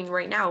being doing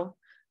right now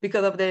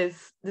because of the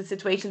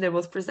situation that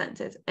was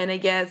presented. And I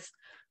guess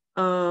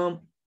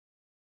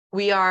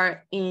we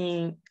are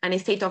in a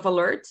state of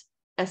alert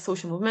as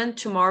social movement.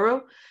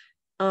 Tomorrow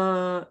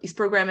is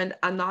programmed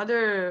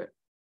another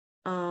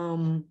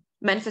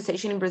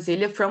manifestation in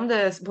Brasilia from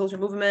the social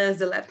movements,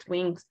 the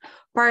left-wing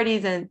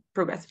parties and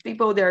progressive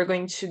people. They are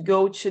going to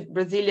go to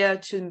Brasilia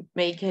to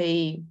make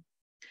a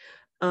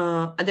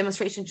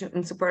demonstration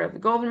in support of the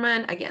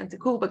government, against the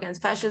coup,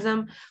 against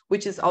fascism,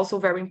 which is also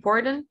very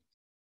important.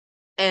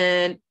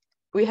 And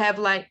we have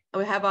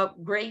a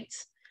great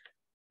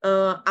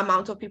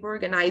amount of people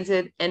organized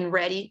and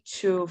ready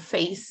to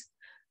face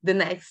the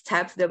next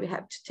steps that we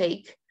have to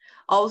take.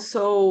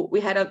 Also, we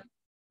had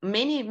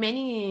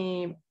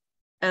many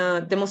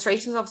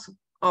demonstrations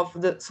of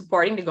the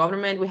supporting the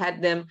government. We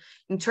had them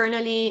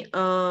internally.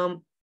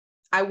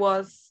 I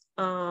was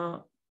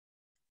on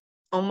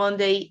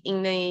Monday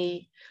in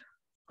a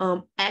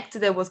act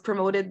that was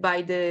promoted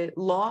by the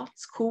law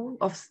school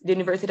of the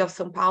University of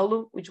São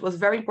Paulo, which was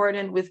very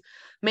important, with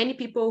many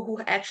people who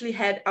actually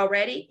had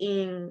already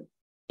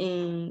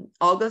in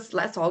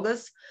last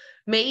August,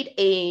 made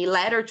a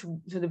letter to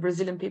the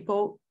Brazilian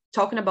people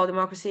talking about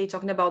democracy,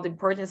 talking about the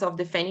importance of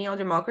defending our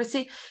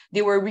democracy.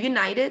 They were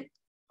reunited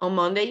on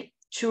Monday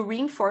to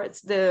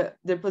reinforce their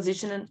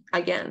position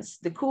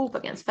against the coup,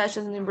 against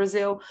fascism in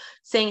Brazil,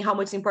 saying how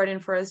much it's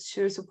important for us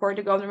to support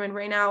the government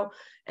right now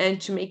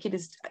and to make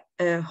it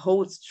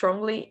hold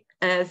strongly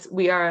as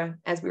we are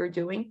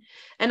doing.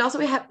 And also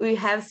we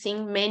have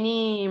seen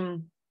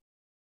many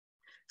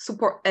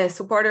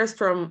supporters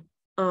from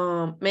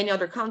many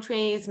other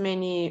countries,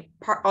 many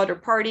other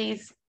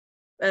parties,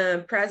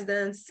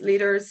 presidents,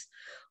 leaders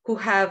who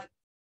have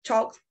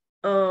talked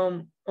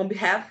on on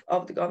behalf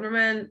of the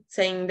government,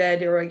 saying that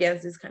they were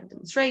against this kind of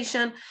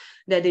demonstration,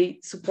 that they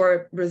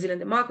support Brazilian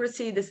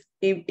democracy.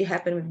 It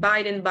happened with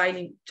Biden.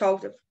 Biden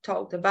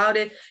talked about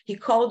it. He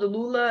called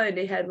Lula, and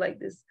they had like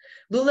this.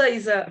 Lula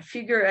is a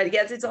figure. I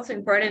guess it's also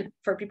important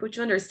for people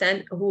to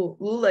understand who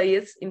Lula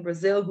is in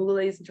Brazil, who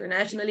Lula is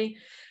internationally,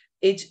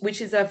 which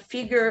is a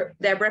figure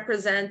that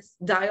represents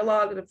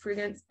dialogue, a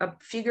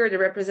figure that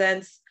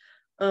represents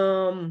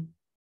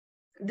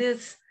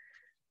this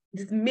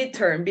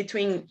midterm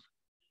between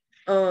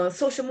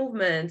social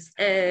movements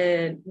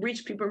and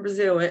rich people in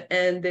Brazil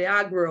and the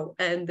agro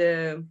and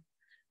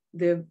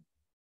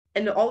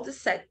all the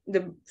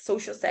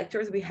social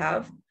sectors we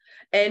have.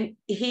 And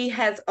he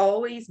has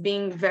always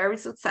been very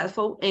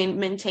successful in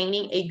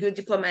maintaining a good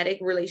diplomatic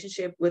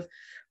relationship with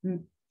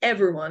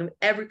everyone,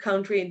 every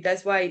country.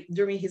 That's why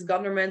during his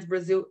government,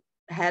 Brazil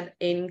had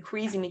an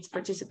increase in its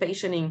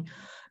participation in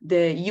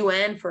the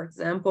UN, for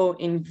example,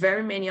 in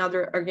very many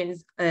other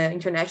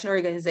international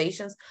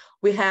organizations.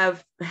 We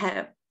have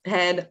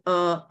had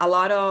a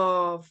lot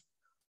of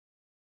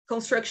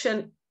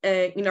construction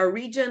in our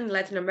region,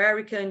 Latin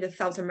America, in the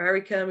South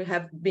America.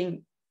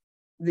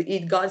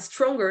 It got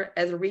stronger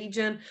as a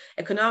region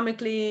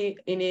economically,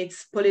 in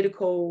its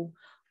political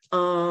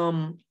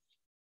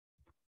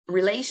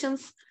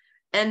relations.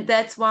 And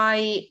that's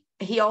why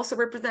he also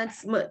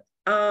represents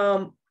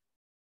a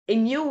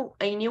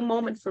new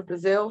moment for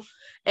Brazil.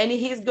 And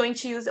he's going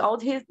to use all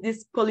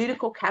this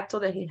political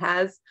capital that he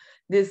has,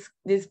 this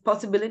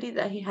possibility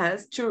that he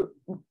has to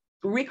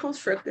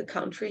reconstruct the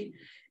country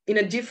in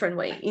a different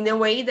way, in a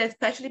way that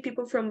especially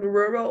people from the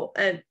rural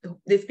and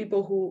these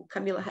people who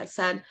Camila has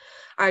said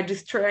are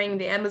destroying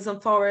the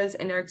Amazon forest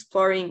and are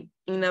exploring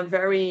in a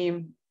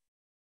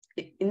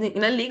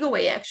legal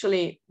way,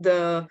 actually,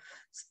 the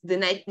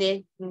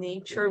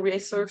nature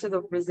resources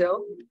of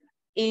Brazil.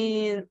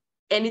 And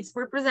it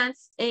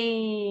represents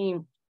a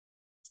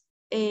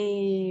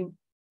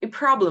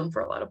problem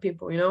for a lot of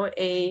people,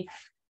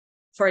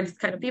 for this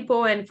kind of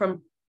people, and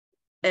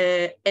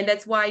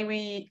that's why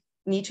we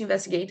need to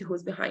investigate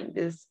who's behind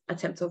this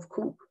attempts of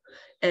coup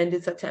and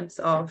these attempts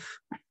of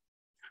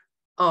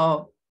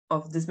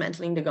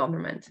dismantling the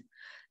government.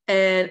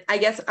 And I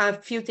guess a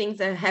few things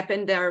that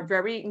happened that are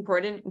very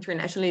important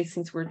internationally,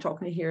 since we're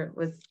talking here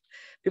with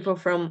people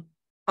from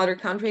other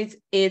countries,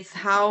 it's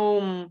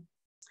how,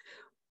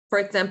 for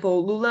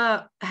example,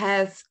 Lula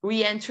has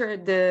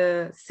re-entered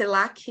the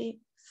CELAC.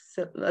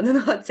 So, I don't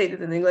know how to say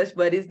this in English,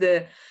 but it's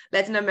the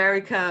Latin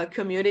America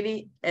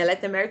community,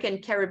 Latin American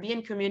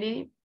Caribbean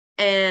community.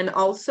 And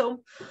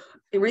also,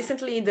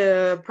 recently,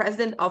 the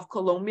president of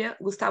Colombia,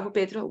 Gustavo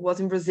Petro, was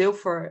in Brazil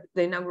for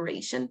the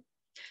inauguration.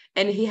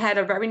 And he had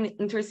a very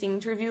interesting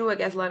interview. I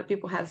guess a lot of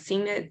people have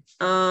seen it,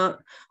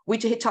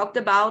 which he talked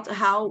about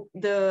how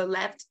the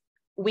left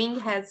wing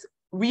has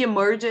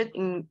reemerged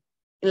in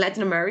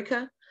Latin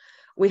America.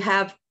 We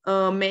have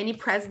many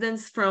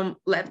presidents from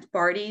left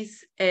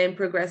parties and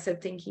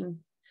progressive thinking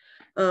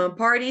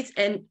parties,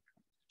 and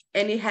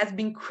it has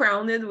been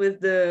crowned with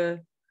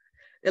the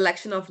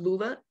election of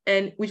Lula,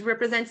 and which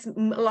represents a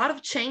lot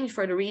of change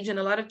for the region,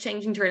 a lot of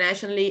change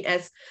internationally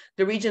as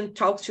the region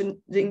talks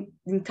to the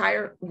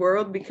entire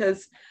world.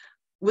 Because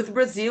with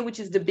Brazil, which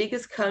is the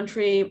biggest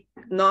country,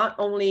 not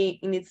only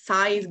in its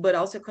size, but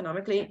also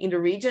economically in the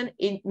region,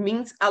 it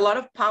means a lot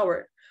of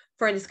power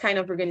for this kind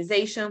of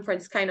organization, for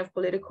this kind of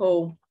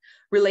political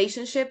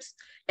relationships.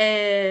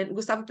 And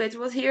Gustavo Petro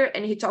was here,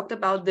 and he talked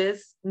about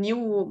this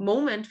new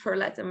moment for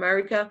Latin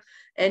America,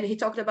 and he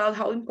talked about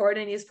how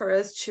important it is for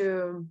us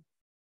to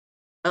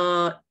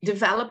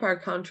develop our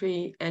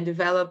country and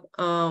develop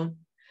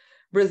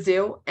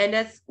Brazil. And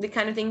that's the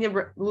kind of thing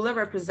that Lula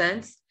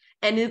represents,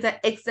 and is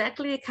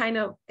exactly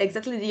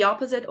the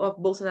opposite of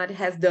Bolsonaro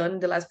has done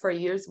the last 4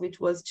 years,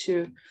 which was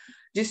to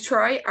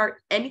destroy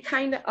any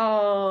kind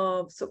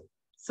of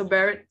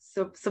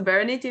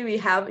sovereignty we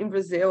have in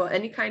Brazil,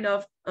 any kind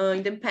of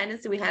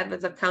independence we have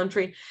as a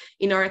country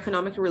in our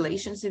economic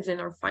relationships and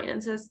our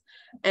finances.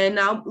 And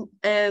now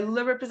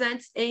Lula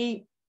represents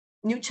a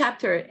new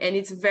chapter, and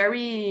it's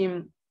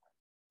very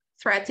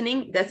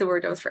threatening. That's the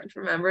word I was trying to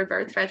remember.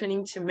 Very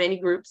threatening to many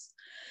groups.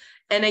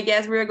 And I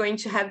guess we're going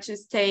to have to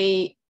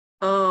stay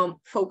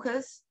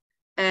focused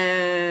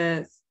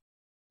to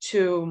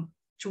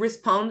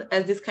respond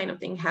as this kind of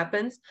thing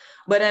happens.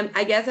 But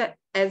I guess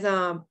as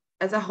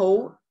a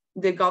whole,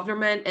 the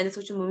government and the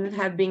social movement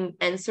have been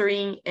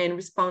answering and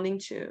responding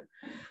to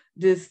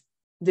this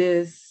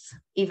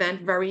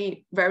event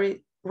very,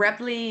 very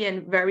rapidly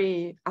and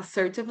very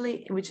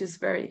assertively, which is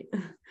very,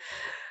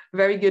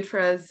 very good for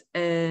us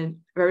and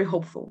very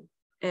hopeful.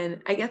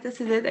 And I guess this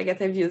is it. I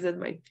guess I've used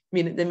the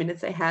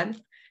minutes I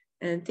had.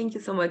 And thank you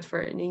so much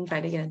for the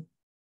invite again.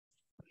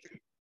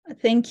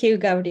 Thank you,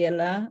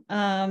 Gabriela.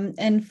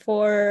 And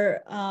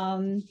for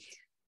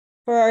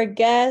our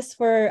guests,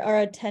 for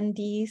our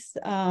attendees,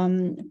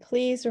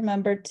 please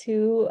remember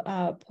to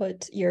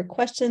put your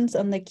questions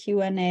on the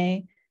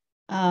Q&A,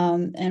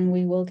 and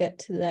we will get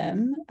to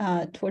them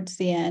towards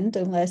the end,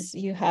 unless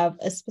you have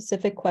a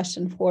specific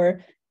question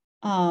for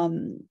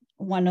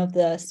one of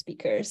the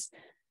speakers.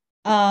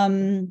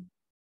 So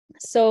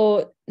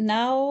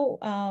now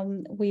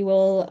we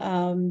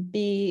will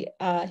be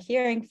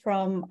hearing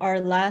from our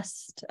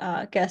last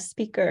guest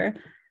speaker,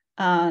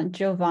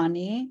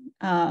 Giovanni.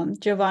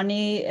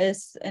 Giovanni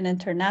is an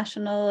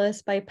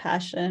internationalist by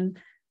passion.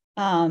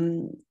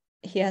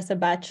 He has a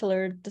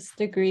bachelor's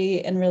degree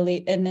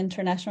in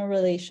international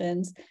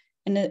relations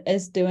and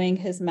is doing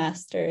his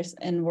master's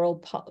in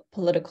world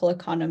political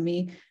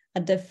economy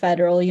at the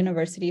Federal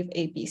University of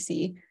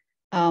ABC,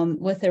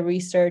 with a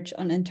research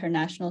on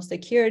international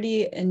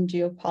security and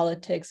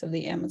geopolitics of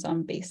the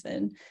Amazon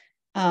basin.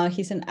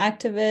 He's an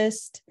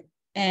activist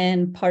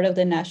and part of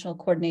the national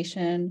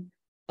coordination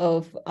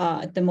of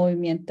the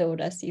Movimiento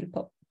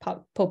Brasil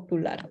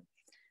Popular.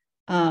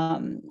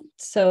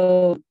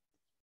 So,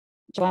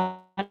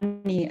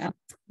 Giovanni,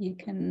 you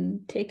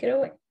can take it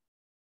away.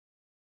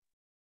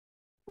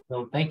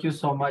 So thank you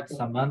so much,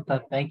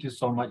 Samantha. Thank you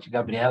so much,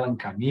 Gabriela and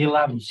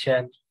Camila,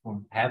 Michelle, for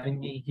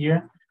having me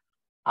here.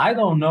 I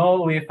don't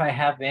know if I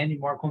have any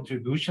more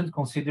contributions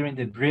considering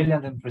the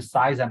brilliant and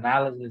precise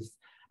analysis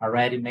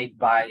already made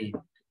by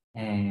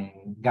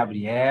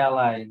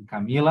Gabriela and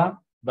Camila,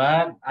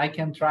 but I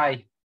can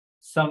try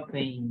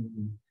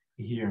something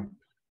here.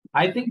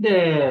 I think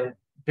the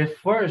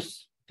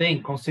first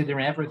thing,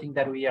 considering everything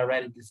that we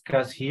already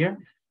discussed here,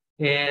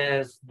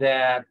 is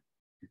that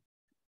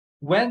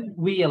when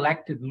we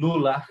elected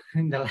Lula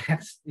in the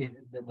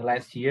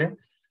last year,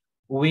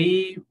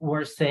 we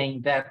were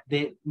saying that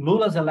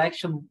Lula's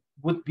election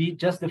would be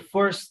just the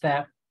first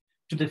step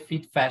to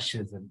defeat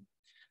fascism.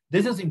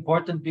 This is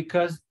important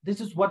because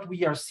this is what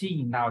we are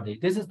seeing nowadays.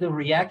 This is the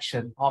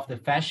reaction of the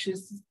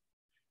fascists,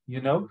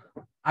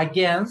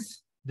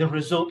 against the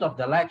result of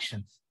the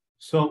elections.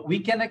 So we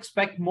can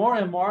expect more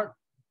and more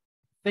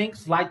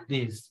things like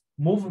this,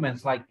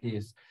 movements like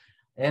this.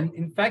 And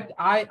in fact,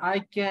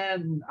 I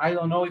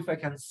don't know if I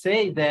can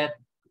say that,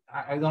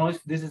 I don't know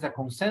if this is a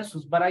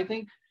consensus, but I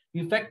think,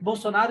 in fact,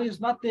 Bolsonaro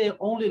is not the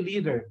only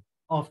leader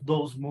of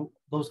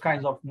those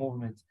kinds of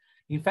movements.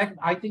 In fact,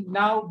 I think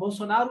now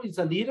Bolsonaro is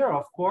a leader,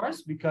 of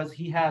course, because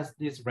he has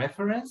this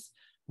reference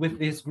with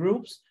these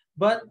groups,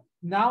 but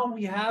now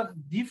we have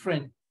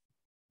different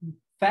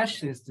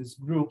fascist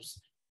groups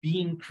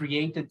being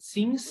created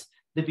since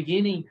the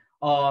beginning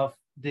of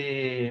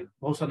the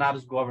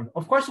Bolsonaro's government.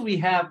 Of course, we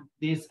have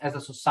this as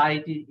a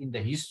society in the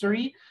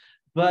history,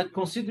 but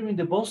considering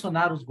the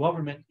Bolsonaro's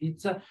government,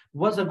 it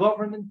was a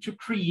government to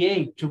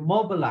create, to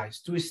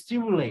mobilize, to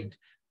stimulate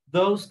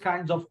those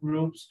kinds of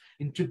groups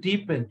and to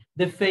deepen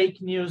the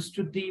fake news,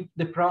 to deepen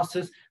the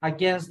process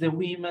against the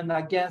women,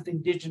 against the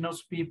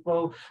indigenous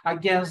people,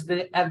 against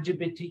the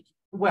LGBT.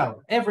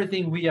 Well,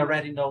 everything we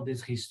already know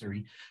this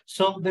history.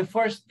 So the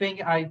first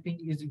thing I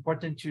think is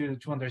important to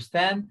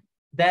understand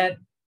that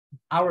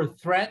our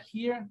threat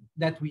here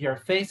that we are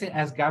facing,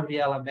 as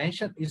Gabriela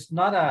mentioned, is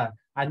not a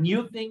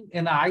new thing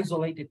in an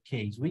isolated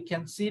case. We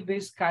can see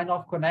this kind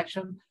of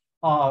connection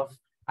of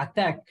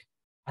attack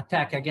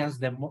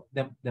against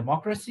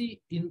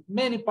democracy in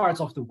many parts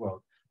of the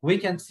world. We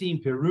can see in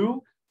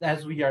Peru,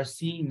 as we are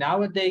seeing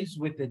nowadays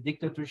with the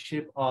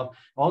dictatorship of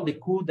all the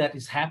coup that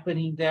is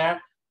happening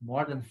there.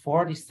 More than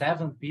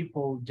 47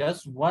 people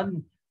just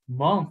 1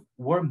 month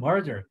were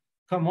murdered.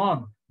 Come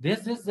on,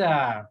 this is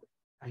a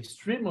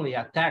extremely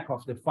attack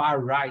of the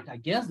far right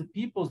against the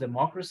people's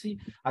democracy,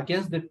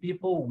 against the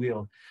people's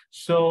will.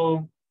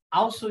 So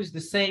also is the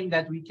same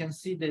that we can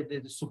see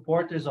the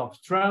supporters of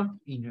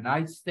Trump in the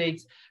United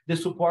States, the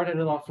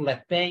supporters of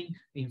Le Pen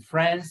in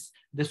France,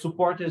 the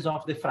supporters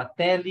of the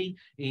Fratelli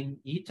in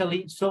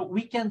Italy. So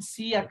we can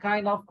see a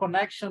kind of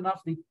connection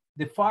of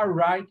the far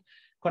right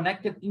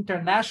connected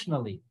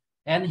internationally.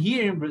 And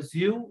here in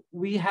Brazil,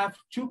 we have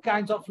two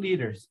kinds of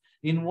leaders.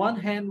 In one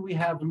hand, we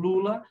have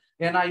Lula,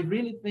 and I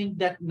really think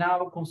that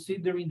now,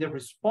 considering the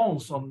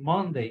response on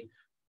Monday,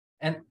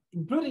 and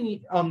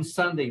including on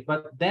Sunday,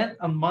 but then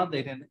on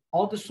Monday, then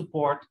all the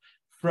support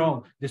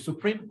from the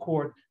Supreme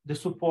Court, the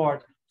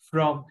support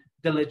from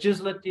the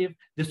legislative,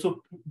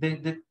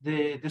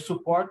 the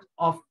support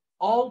of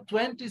all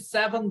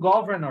 27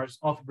 governors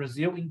of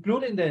Brazil,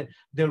 including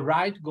the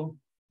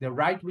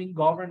right-wing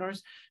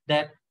governors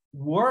that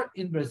were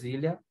in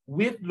Brasilia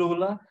with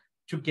Lula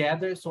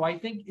together. So I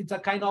think it's a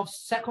kind of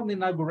second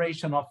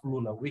inauguration of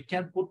Lula.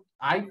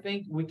 I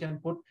think we can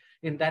put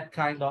in that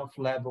kind of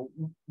level.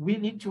 We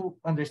need to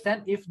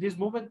understand if this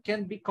movement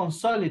can be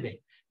consolidated,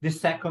 the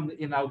second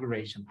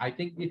inauguration. I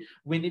think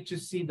we need to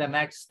see the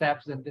next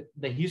steps and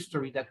the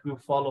history that will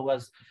follow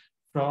us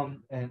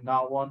from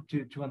now on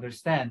to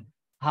understand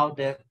how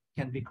that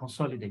can be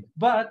consolidated.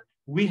 But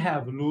we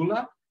have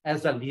Lula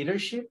as a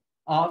leadership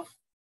of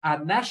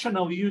a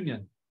national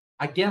union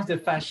against the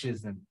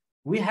fascism.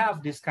 We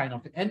have this kind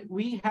of, and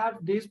we have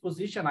this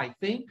position. I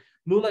think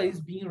Lula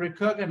is being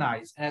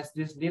recognized as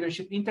this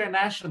leadership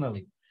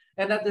internationally.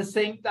 And at the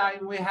same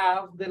time, we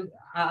have the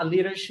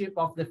leadership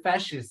of the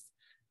fascists.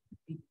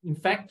 In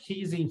fact,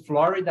 he's in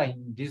Florida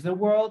in Disney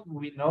World.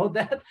 We know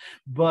that,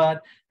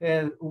 but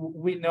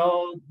we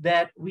know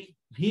that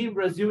here in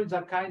Brazil is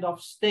a kind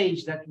of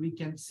stage that we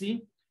can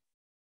see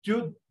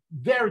two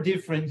very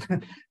different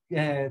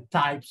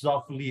types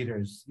of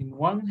leaders. In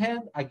one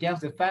hand,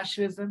 against the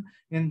fascism,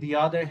 in the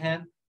other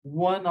hand,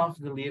 one of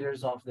the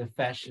leaders of the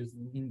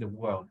fascism in the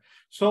world.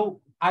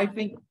 So I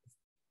think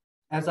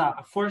as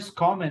a first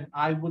comment,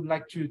 I would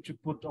like to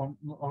put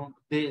on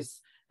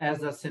this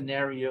as a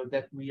scenario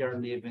that we are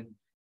living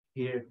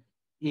here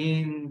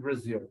in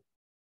Brazil.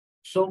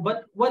 So,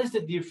 but what is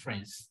the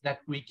difference that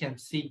we can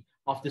see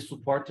of the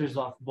supporters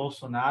of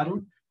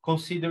Bolsonaro,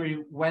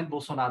 considering when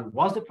Bolsonaro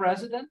was the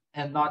president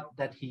and not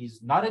that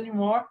he's not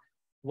anymore?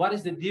 What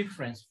is the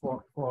difference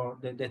for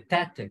the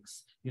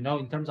tactics, you know,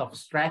 in terms of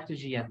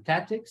strategy and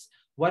tactics?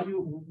 What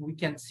we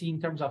can see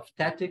in terms of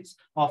tactics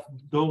of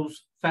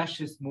those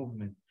fascist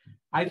movements?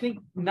 I think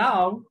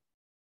now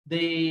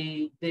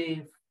they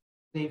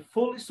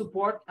fully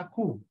support a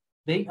coup.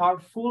 They are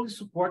fully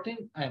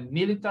supporting a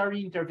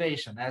military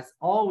intervention, as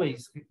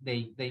always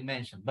they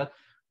mention. But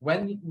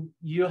when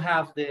you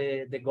have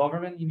the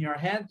government in your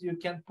hand, you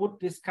can put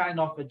this kind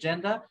of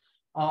agenda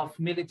of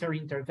military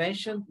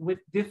intervention with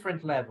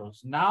different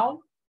levels.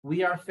 Now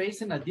we are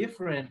facing a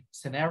different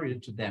scenario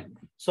to them.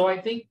 So I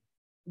think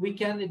we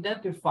can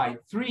identify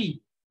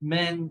three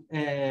main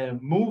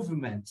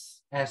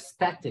movements as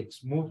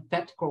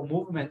tactical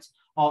movements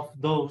of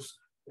those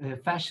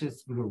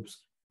fascist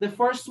groups. The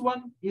first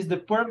one is the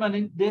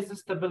permanent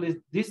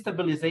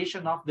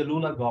destabilization of the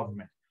Lula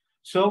government.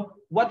 So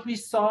what we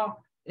saw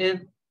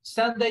in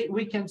Sunday,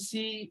 we can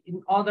see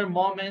in other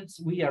moments,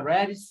 we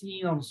already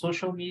see on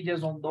social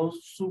medias, on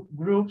those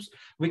groups,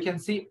 we can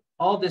see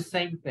all the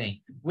same thing.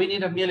 We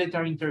need a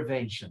military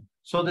intervention.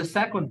 So the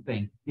second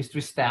thing is to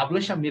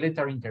establish a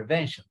military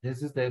intervention.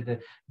 This is the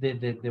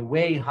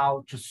way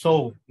how to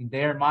solve in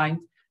their mind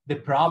the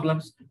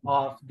problems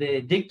of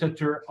the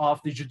dictator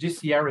of the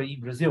judiciary in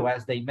Brazil,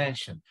 as they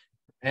mentioned.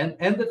 And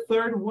the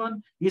third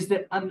one is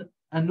the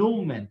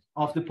annulment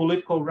of the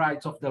political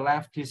rights of the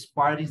leftist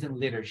parties and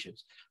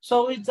leaderships.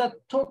 So it's a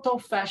total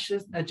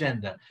fascist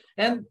agenda.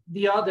 And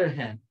the other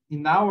hand,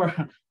 in our,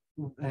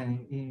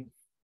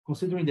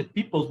 considering the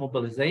people's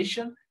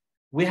mobilization,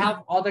 we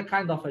have other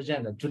kind of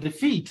agenda to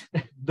defeat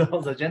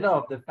those agenda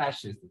of the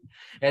fascists.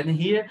 And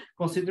here,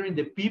 considering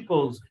the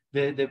people's,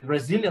 the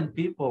Brazilian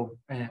people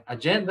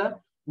agenda,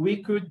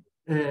 we could,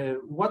 I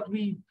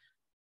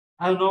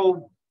don't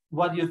know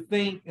what you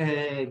think,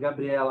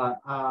 Gabriela,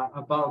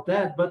 about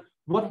that, but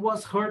what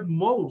was heard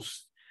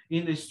most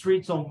in the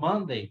streets on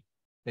Monday,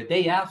 the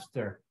day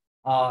after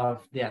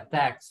of the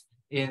attacks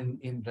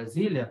in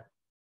Brasilia,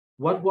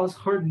 what was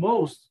heard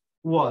most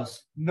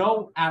was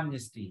no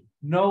amnesty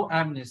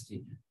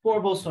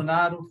for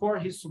Bolsonaro, for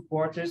his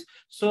supporters.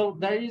 So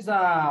there is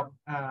a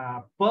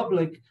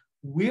public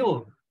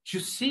will to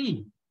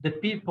see the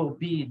people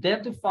be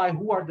identified,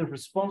 who are the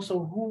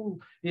responsible,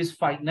 who is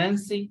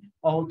financing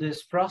all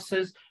this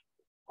process,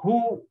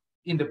 who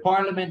in the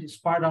parliament is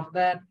part of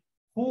that,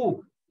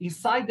 who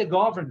inside the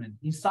government,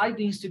 inside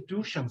the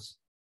institutions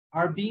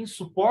are being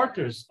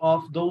supporters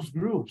of those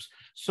groups.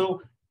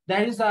 So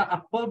there is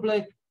a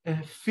public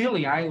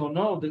feeling, I don't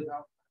know, that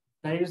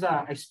there is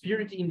a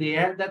spirit in the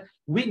air that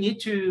we need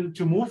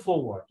to move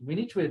forward. We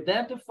need to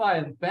identify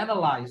and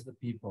penalize the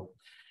people.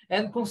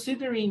 And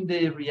considering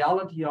the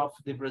reality of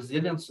the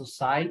Brazilian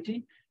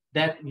society,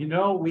 that, you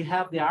know, we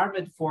have the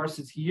armed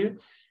forces here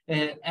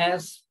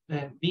as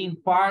being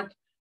part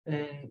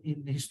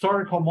in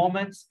historical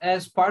moments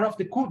as part of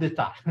the coup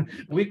d'etat.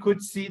 We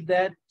could see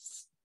that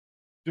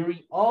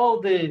during all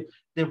the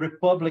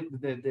republic,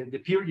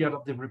 the period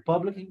of the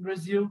republic in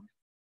Brazil,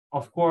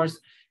 of course,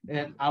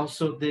 and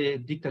also the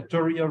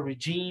dictatorial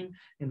regime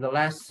in the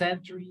last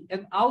century,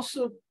 and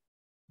also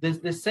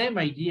the same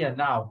idea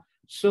now.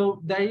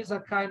 So there is a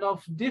kind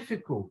of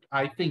difficult,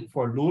 I think,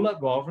 for Lula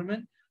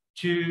government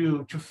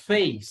to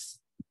face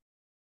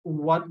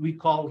what we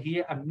call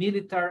here a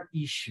military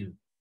issue,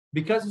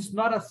 because it's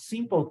not a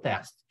simple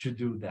task to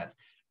do that.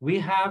 We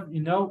have,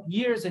 you know,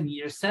 years and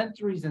years,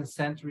 centuries and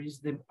centuries,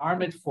 the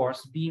armed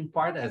force being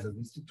part as an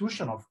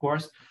institution, of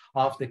course,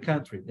 of the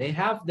country. They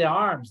have the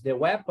arms, the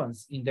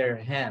weapons in their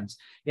hands.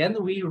 And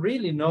we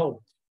really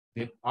know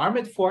the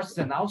armed forces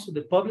and also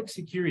the public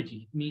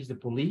security, it means the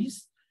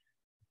police,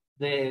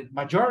 the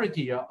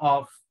majority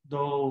of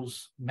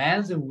those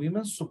men and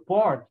women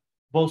support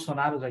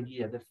Bolsonaro's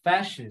idea, the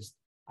fascist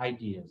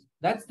ideas.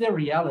 That's the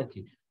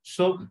reality.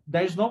 So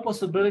there's no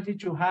possibility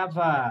to have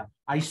a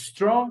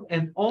strong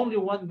and only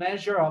one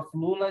measure of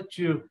Lula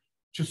to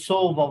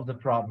solve all the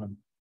problem.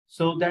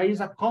 So there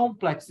is a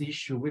complex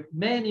issue with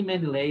many,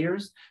 many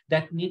layers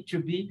that need to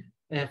be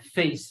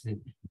faced.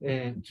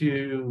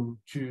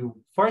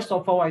 First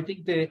of all, I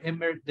think the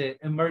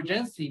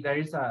emergency, there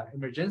is an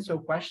emergency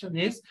question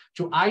is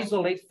to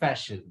isolate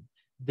fascism.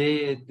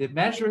 The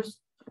measures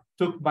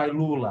took by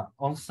Lula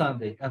on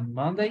Sunday and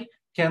Monday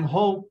can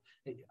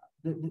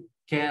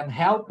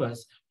help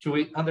us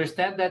to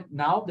understand that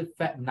now,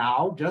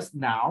 just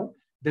now,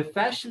 the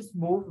fascist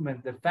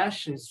movement, the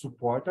fascist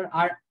supporters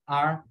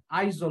are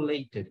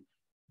isolated.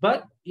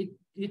 But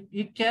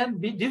it can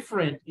be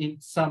different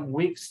in some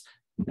weeks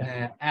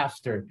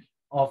after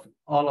of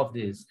all of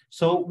this.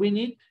 So we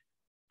need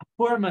a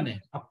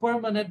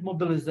permanent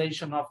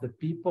mobilization of the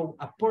people,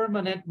 a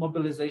permanent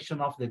mobilization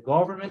of the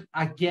government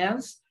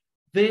against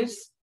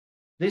this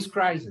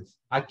crisis,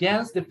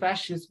 against the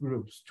fascist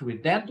groups, to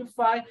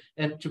identify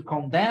and to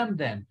condemn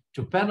them,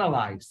 to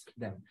penalize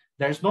them.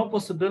 There's no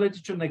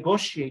possibility to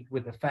negotiate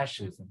with the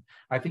fascism.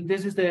 I think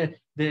this is the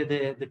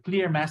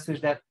clear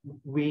message that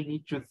we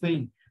need to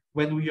think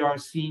when we are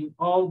seeing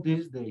all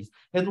these days.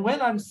 And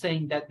when I'm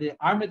saying that the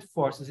armed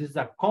forces is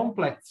a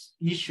complex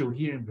issue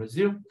here in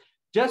Brazil,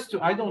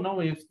 I don't know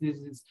if this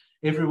is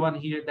everyone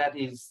here that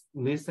is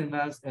listening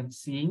us and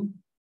seeing.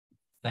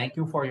 Thank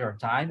you for your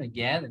time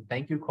again. And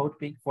thank you,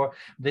 CODEPINK, for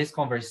this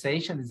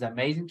conversation. It's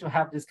amazing to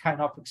have this kind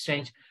of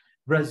exchange.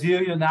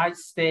 Brazil, United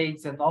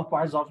States, and all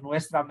parts of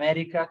Nuestra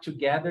America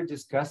together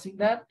discussing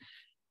that.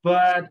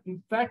 But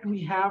in fact,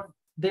 we have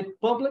the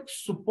public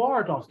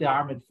support of the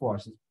armed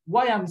forces.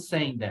 Why I'm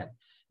saying that?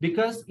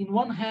 Because in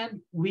one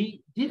hand,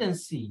 we didn't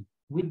see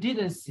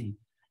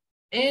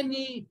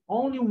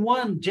only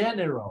one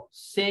general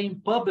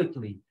saying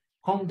publicly,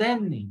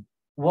 condemning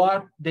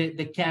what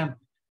the camp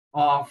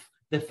of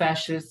the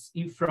fascists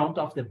in front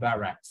of the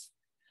barracks.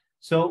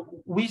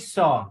 So we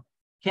saw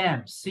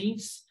camps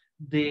since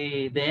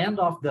the end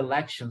of the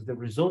elections, the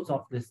results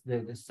of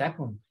the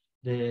second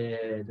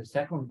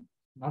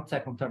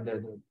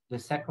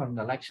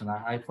election,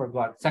 I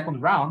forgot,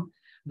 second round,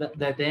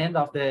 the end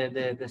of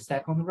the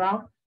second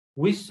round,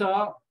 we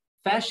saw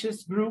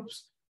fascist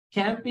groups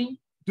camping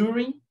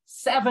during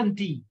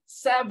 70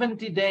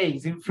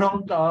 days in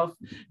front of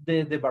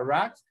the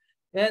barracks,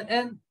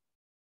 and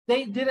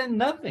they did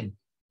nothing.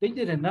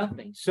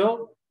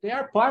 So they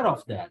are part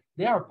of that.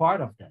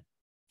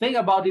 Think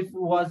about if it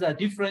was a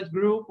different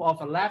group of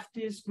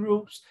leftist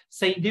groups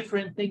saying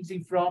different things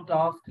in front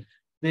of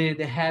the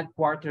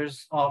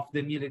headquarters of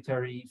the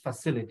military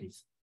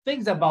facilities.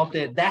 Things about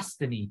the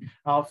destiny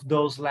of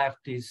those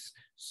leftist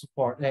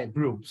support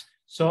groups.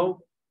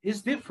 So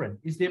it's different.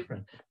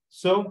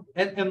 So,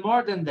 and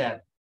more than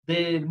that,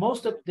 the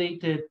most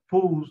updated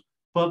polls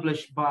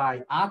published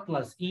by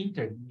Atlas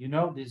Inter,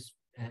 this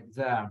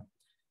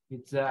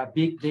it's a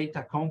big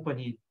data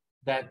company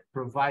that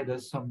provide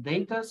us some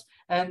data,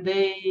 and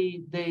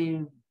they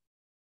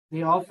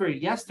offer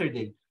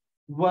yesterday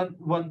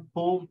one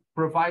poll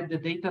provide the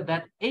data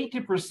that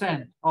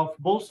 80% of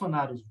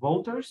Bolsonaro's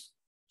voters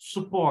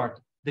support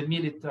the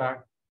military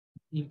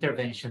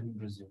intervention in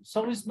Brazil.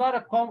 So it's not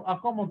a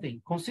common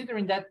thing,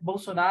 considering that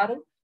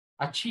Bolsonaro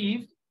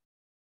achieved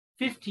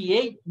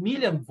 58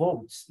 million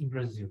votes in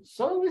Brazil.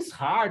 So it's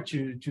hard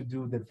to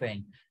do the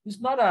thing. It's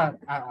not a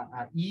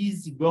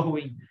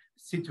easygoing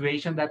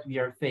situation that we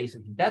are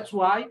facing. That's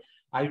why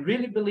I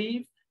really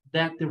believe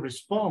that the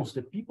response,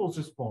 the people's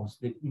response,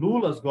 the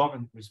Lula's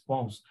government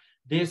response,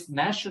 this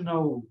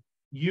national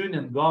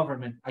union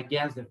government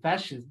against the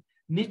fascists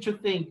need to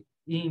think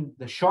in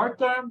the short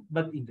term,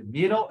 but in the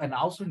middle and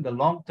also in the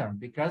long term,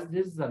 because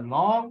this is a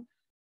long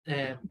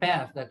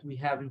path that we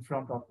have in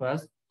front of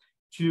us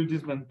to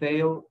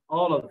dismantle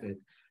all of it.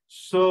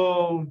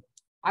 So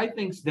I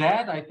think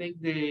that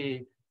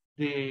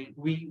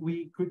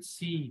we could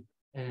see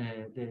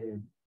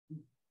the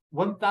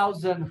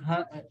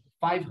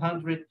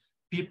 1,500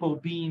 people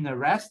being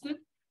arrested,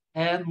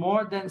 and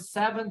more than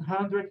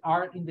 700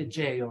 are in the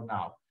jail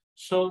now.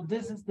 So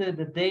this is the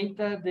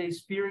data, the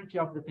spirit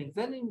of the things.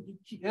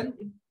 And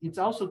it's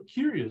also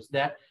curious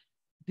that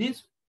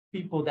these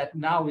people that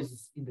now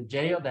is in the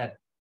jail, that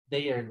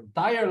their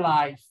entire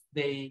life,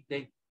 they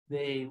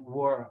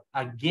were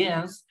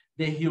against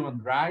the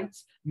human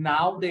rights.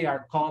 Now they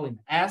are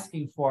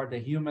asking for the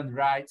human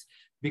rights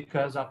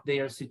because of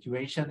their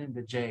situation in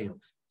the jail.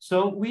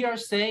 So we are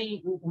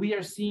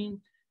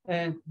seeing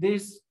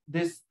this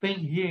thing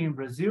here in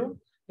Brazil,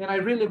 and I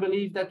really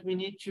believe that we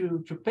need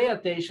to pay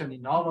attention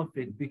in all of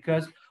it,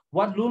 because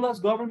what Lula's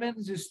government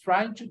is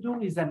trying to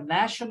do is a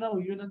national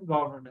union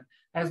government.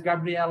 As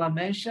Gabriela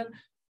mentioned,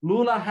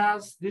 Lula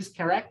has these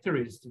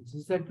characteristics.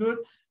 He's a good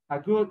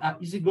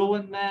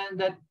easygoing man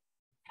that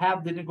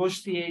have the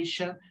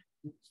negotiation.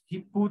 He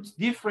puts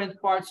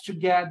different parts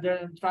together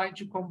and trying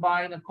to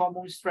combine a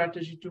common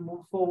strategy to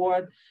move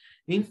forward.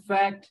 In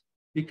fact,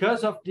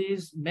 because of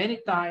this, many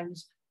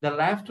times the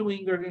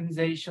left-wing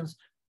organizations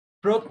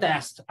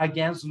protest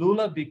against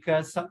Lula,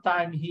 because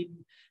sometimes he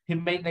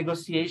made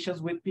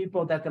negotiations with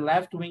people that the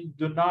left-wing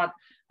do not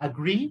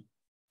agree.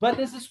 But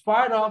this is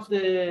part of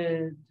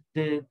the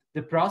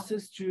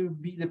process to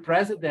be the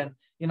president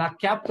in a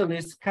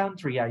capitalist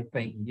country, I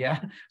think.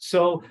 Yeah.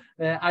 So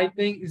I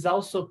think it's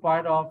also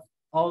part of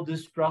all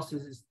these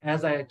processes,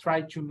 as I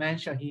tried to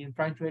mention here, and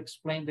trying to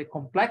explain the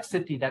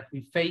complexity that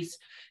we face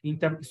in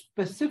terms,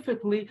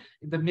 specifically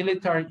the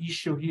military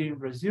issue here in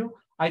Brazil.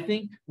 I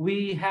think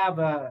we have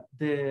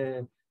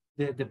the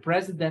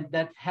president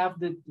that have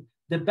the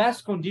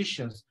best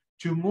conditions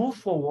to move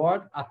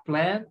forward a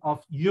plan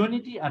of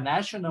unity, a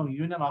national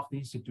union of the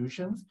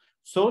institutions.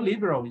 So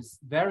liberal is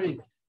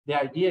the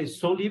idea is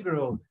so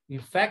liberal, in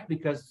fact,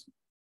 because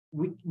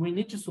we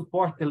need to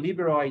support the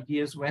liberal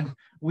ideas when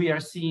we are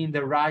seeing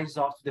the rise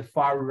of the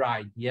far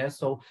right. Yes,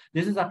 so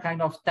this is a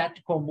kind of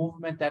tactical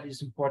movement that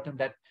is important,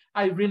 that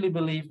I really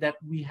believe that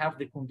we have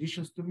the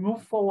conditions to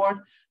move forward.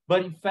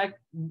 But in fact,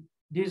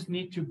 this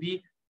needs to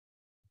be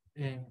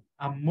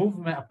a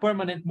movement, a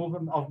permanent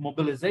movement of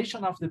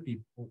mobilization of the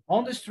people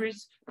on the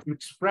streets to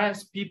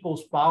express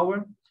people's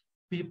power,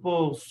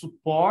 people's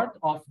support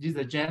of this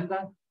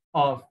agenda,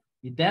 of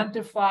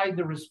identify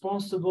the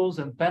responsibles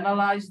and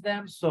penalize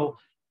them. So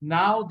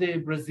now the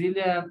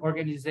Brazilian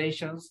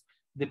organizations,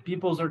 the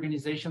people's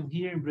organization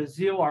here in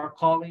Brazil, are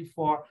calling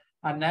for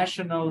a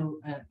national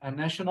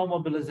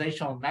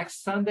mobilization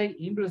next Sunday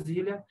in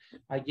Brasilia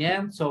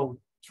again. So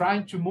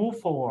trying to move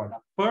forward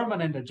a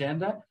permanent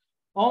agenda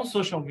on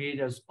social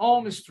medias,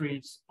 on the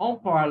streets, on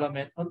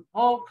parliament, on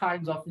all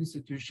kinds of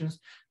institutions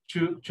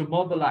to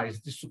mobilize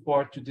the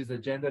support to this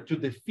agenda, to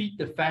defeat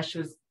the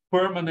fascists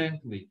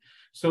permanently.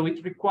 So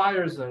it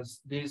requires us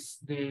this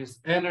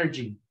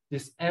energy,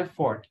 this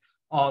effort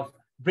of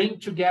bring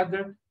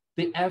together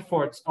the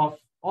efforts of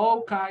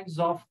all kinds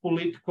of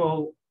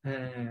political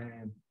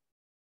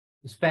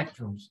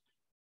spectrums.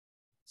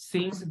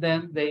 Since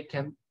then, they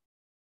can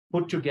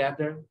put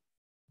together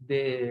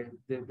the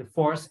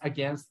force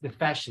against the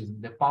fascism,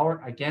 the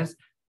power against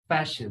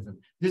fascism.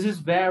 This is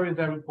very,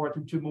 very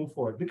important to move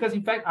forward, because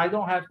in fact, I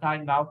don't have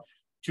time now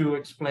to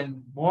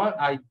explain more.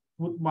 I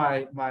put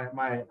my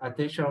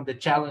attention on the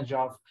challenge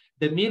of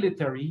the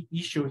military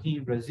issue here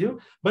in Brazil,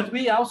 but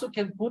we also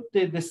can put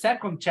the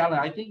second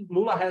challenge. I think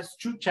Lula has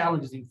two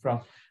challenges in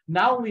front.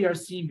 Now we are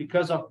seeing,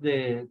 because of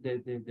the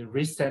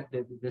recent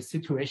the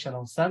situation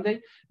on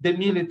Sunday, the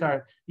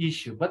military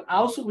issue, but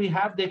also we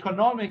have the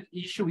economic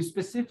issue,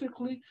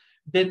 specifically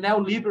the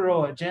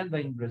neoliberal agenda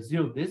in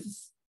Brazil. This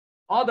is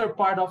other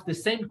part of the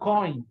same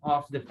coin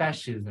of the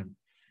fascism.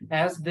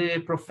 As the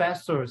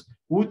professors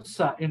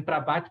Utsa and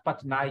Prabhat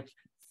Patnaik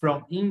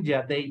from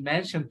India, they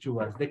mentioned to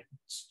us the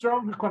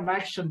strong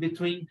connection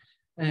between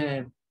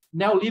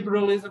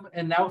neoliberalism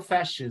and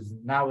neo-fascism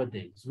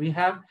nowadays. We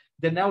have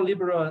the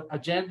neoliberal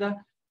agenda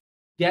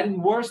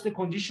getting worse the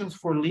conditions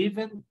for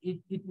living.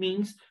 It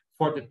means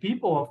for the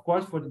people, of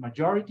course, for the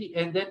majority,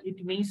 and then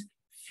it means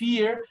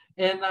fear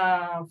and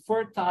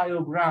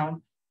fertile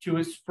ground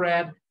to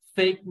spread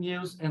fake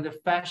news and the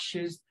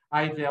fascist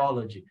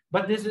ideology.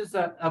 But this is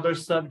another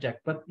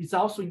subject. But it's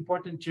also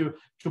important to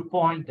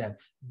point that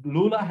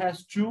Lula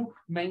has two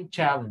main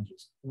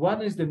challenges.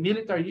 One is the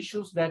military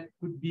issues that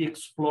could be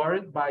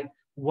explored by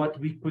what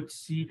we could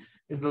see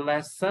in the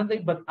last Sunday,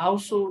 but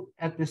also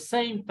at the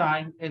same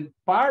time, and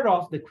part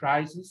of the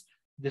crisis,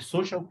 the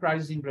social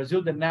crisis in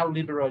Brazil, the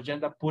neoliberal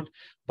agenda put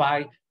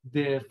by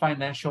the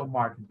financial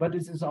market. But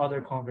this is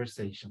other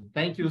conversation.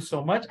 Thank you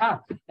so much.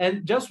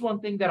 And just one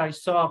thing that I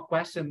saw, a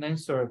question and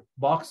answer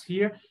box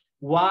here,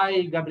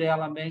 why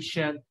Gabriela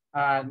mentioned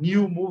a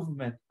new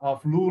movement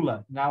of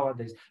Lula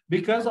nowadays.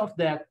 Because of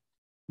that,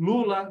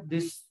 Lula,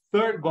 this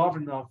third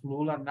governor of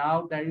Lula,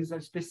 now there is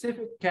a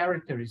specific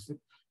characteristic,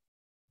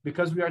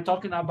 because we are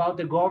talking about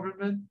the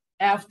government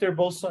after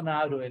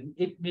Bolsonaro, and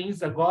it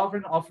means a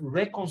government of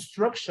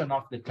reconstruction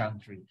of the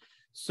country.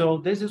 So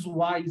this is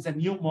why it's a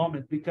new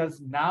moment,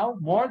 because now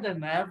more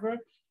than ever,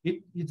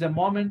 it's a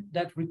moment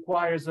that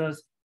requires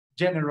us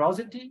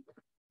generosity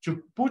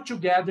to put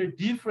together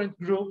different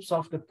groups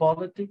of the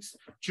politics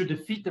to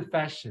defeat the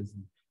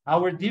fascism.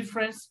 Our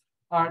difference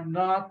are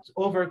not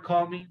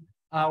overcoming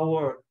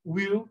our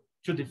will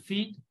to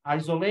defeat,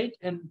 isolate,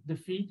 and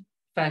defeat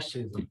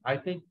fascism. I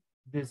think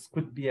this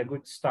could be a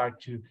good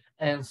start to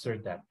answer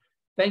that.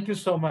 Thank you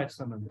so much,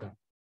 Samantha.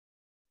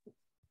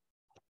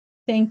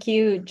 Thank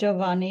you,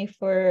 Giovanni,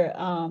 for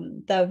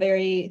that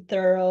very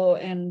thorough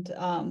and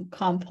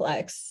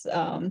complex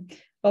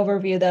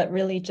overview that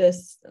really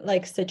just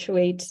like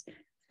situates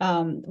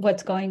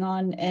what's going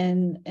on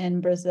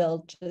in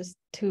Brazil just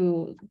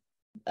to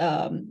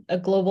a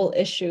global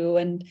issue.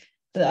 And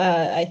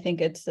I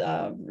think it's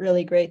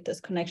really great,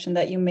 this connection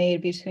that you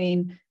made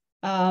between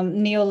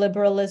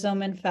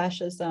neoliberalism and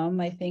fascism.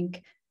 I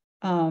think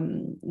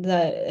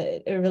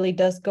that it really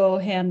does go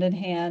hand in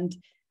hand.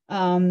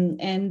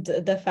 And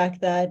the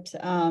fact that,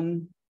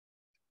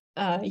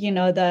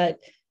 that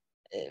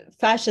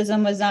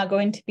fascism was not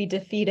going to be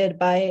defeated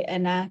by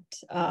an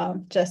act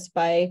just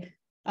by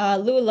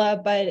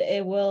Lula, but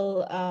it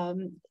will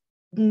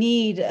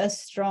need a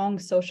strong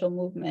social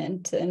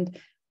movement and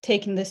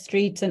taking the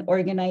streets and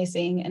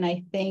organizing. And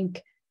I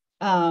think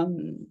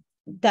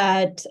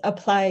that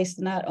applies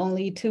not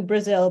only to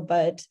Brazil,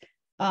 but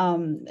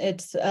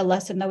it's a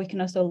lesson that we can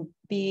also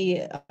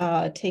be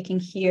taking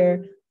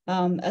here,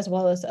 as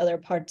well as other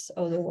parts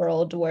of the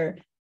world where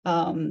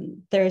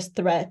there's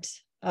threat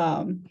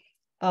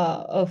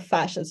of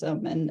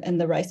fascism and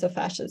the rise of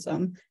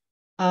fascism.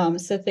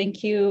 So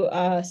thank you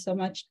so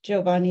much,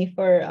 Giovanni,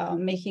 for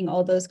making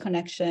all those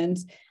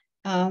connections.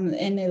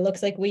 And it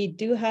looks like we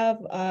do have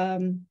a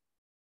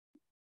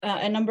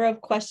number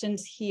of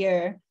questions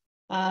here.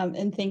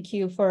 And thank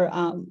you for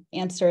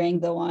answering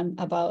the one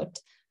about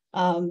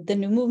the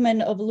new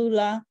movement of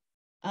Lula.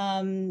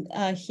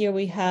 Here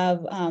we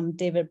have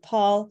David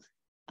Paul.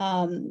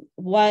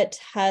 What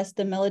has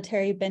the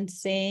military been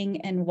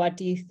saying, and what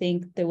do you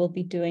think they will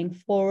be doing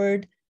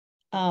forward?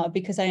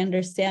 Because I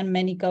understand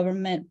many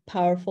government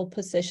powerful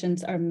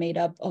positions are made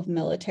up of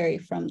military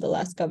from the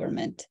last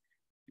government.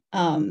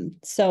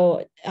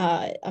 So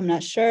I'm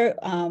not sure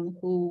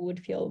who would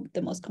feel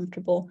the most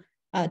comfortable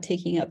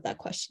taking up that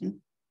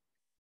question.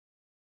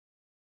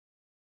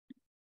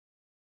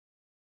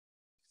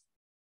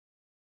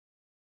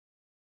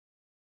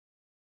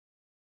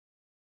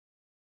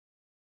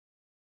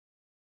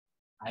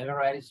 I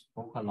already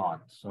spoke a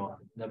lot, so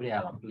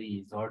Gabriela,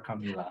 please, or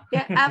Camila.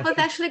 Yeah, I was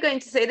actually going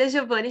to say that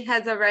Giovanni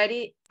has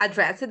already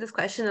addressed this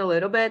question a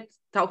little bit,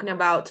 talking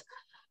about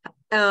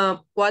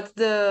what's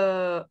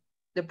the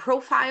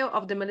profile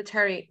of the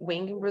military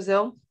wing in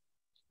Brazil.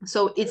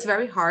 So it's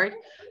very hard.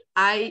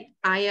 I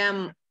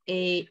am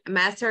a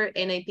master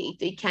and a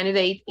PhD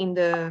candidate in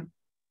the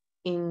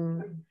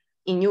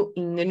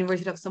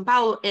University of São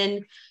Paulo,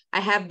 and I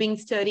have been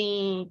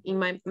studying in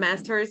my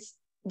master's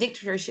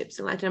dictatorships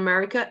in Latin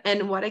America.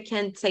 And what I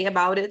can say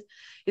about it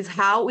is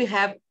how we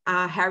have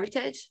a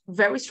heritage,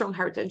 very strong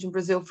heritage in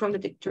Brazil from the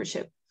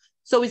dictatorship.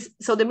 So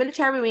the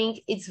military wing,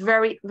 it's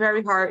very,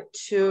 very hard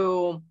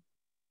to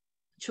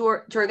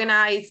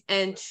organize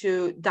and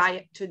to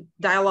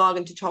dialogue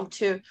and to talk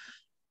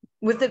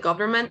with the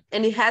government.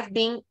 And it has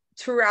been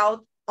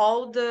throughout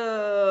all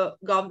the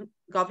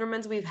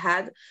governments we've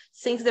had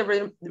since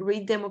the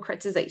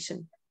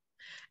redemocratization.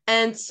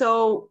 And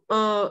so,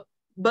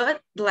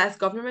 but the last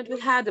government we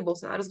had, the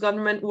Bolsonaro's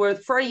government, were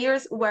 4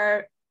 years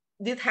where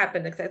this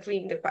happened exactly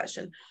in the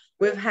question.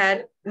 We've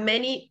had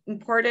many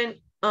important,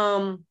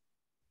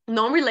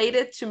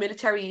 non-related to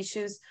military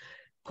issues,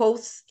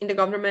 posts in the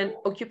government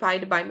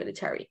occupied by the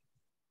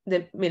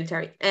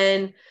military.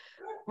 And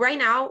right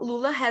now,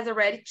 Lula has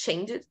already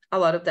changed a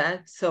lot of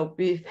that. So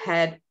we've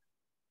had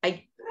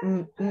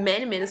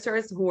many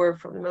ministers who were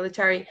from the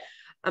military.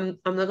 I'm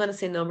not going to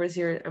say numbers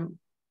here. I'm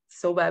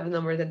so bad with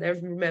numbers that I never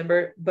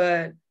remember,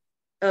 but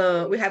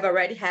we have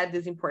already had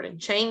this important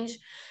change,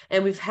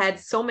 and we've had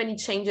so many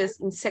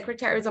changes in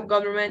secretaries of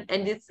government,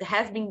 and this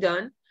has been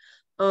done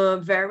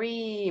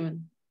very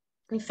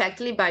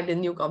effectively by the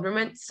new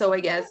government. So I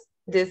guess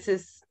this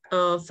is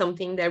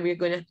something that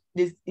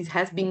this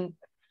has been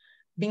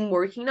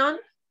working on.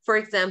 For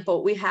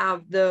example, we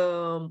have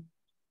a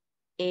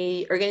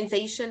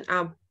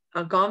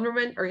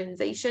government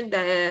organization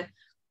that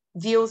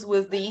deals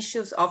with the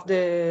issues of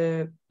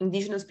the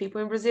indigenous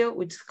people in Brazil,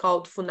 which is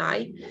called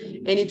FUNAI,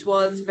 and it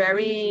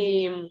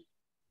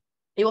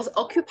was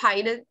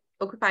occupied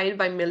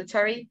by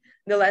military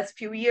in the last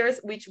few years,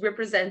 which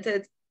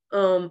represented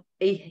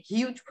a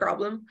huge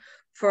problem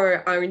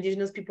for our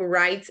indigenous people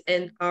rights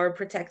and our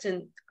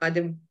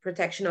the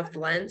protection of the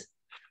land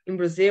in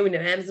Brazil, in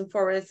the Amazon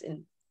forest,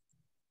 and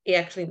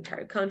actually the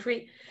entire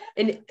country.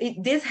 And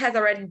this has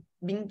already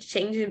been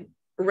changing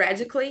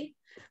radically.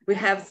 We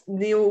have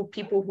new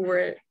people who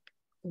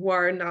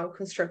are now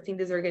constructing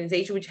this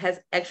organization, which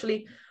has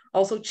actually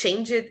also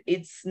changed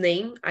its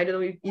name. I don't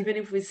know even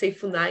if we say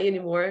FUNAI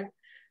anymore,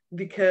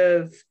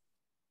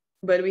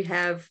 but we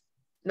have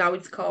now,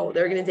 it's called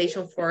the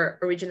Organization for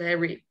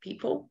Originary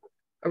People.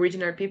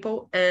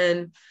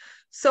 And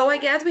so I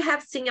guess we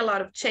have seen a lot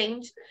of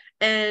change.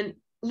 And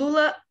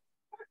Lula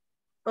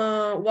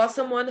was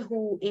someone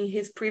who in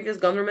his previous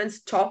governments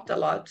talked a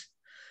lot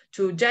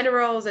to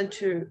generals and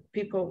to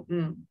people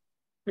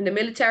in the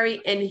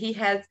military, and he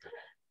has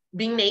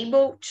been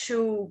able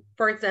to,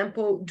 for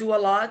example, do a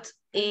lot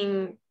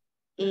in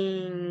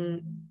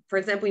for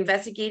example,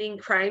 investigating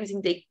crimes in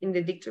the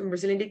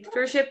Brazilian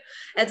dictatorship,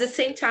 at the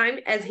same time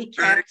as he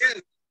kept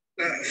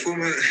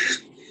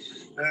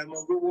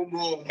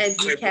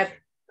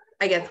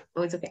I guess,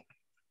 oh, it's okay.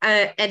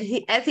 And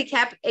he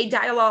kept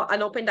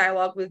an open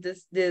dialogue with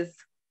this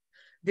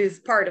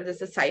part of the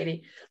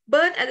society.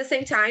 But at the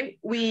same time,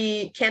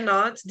 we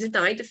cannot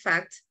deny the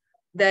fact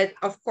that,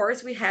 of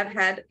course, we have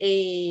had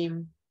a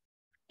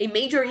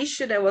major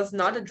issue that was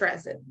not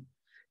addressed,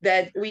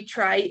 that we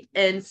try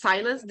and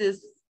silence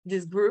this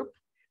group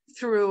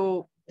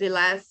through the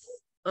last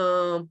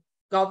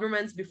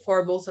governments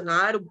before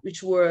Bolsonaro,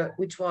 which were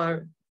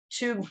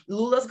to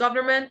Lula's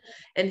government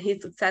and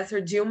his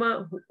successor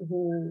Dilma,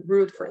 who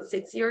ruled for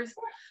 6 years.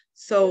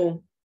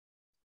 So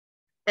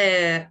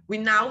we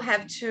now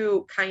have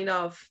to kind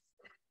of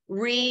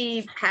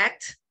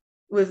repact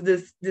with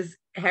this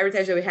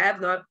heritage that we have,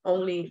 not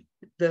only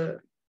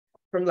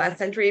from last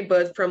century,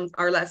 but from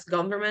our last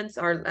governments,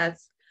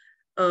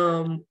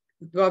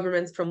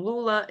 governments from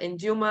Lula and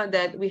Dilma,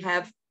 that we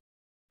have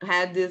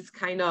had this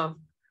kind of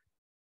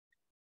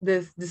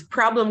this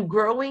problem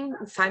growing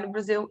inside of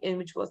Brazil, in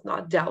which was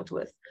not dealt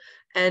with.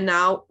 And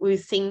now we've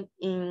seen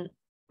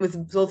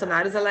with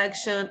Bolsonaro's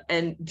election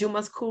and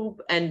Dilma's coup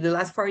and the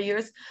last 4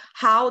 years,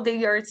 how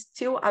they are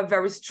still a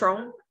very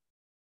strong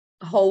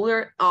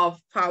holder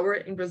of power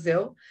in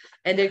Brazil,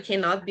 and they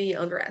cannot be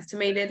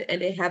underestimated,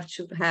 and they have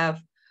to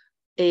have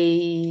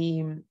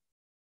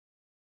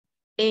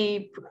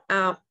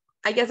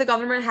I guess the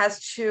government has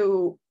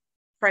to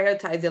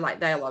prioritize the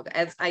dialogue.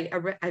 As I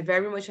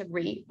very much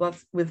agree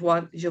with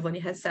what Giovanni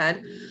has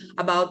said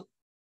about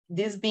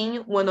this being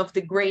one of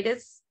the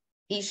greatest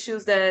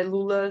issues that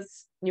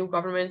Lula's new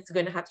government is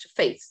going to have to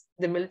face: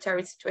 the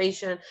military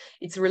situation,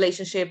 its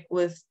relationship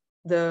with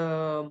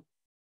the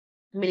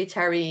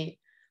military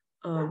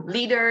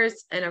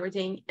leaders and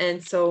everything.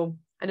 And so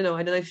I don't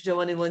know if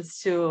Giovanni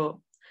wants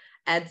to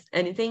add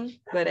anything,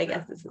 but I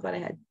guess this is what I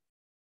had.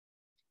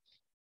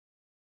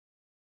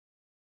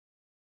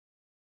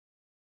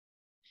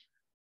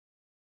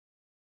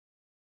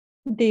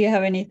 Do you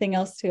have anything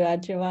else to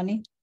add,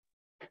 Giovanni?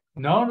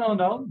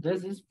 No.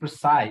 This is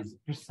precise.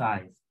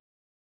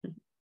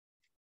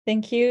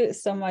 Thank you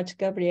so much,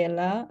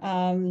 Gabriela.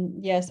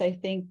 Yes, I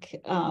think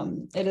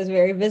it is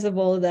very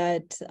visible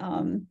that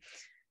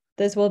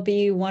this will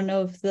be one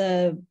of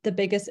the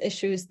biggest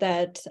issues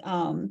that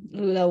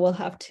Lula will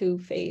have to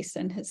face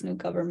in his new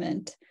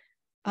government.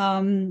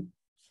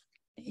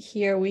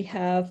 Here we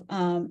have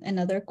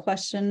another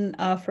question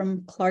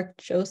from Clark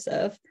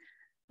Joseph.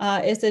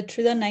 Is it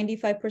true that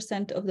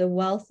 95% of the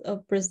wealth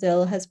of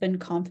Brazil has been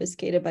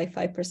confiscated by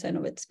 5%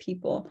 of its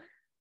people?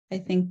 I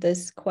think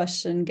this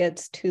question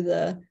gets to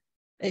the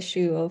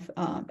issue of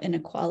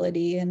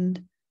inequality,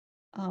 and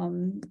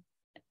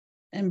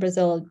in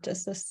Brazil,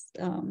 just as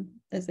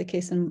is the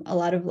case in a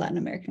lot of Latin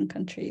American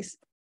countries.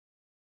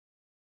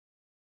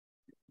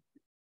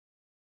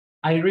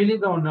 I really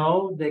don't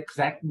know the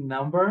exact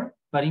number,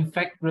 but in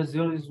fact,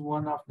 Brazil is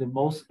one of the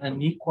most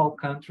unequal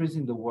countries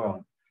in the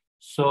world.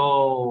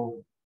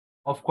 So,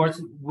 of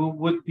course, we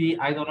would be,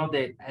 I don't know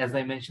as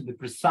I mentioned, the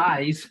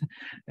precise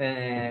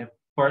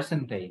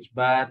percentage,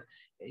 but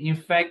in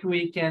fact,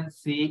 we can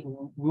see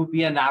will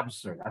be an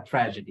absurd, a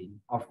tragedy,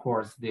 of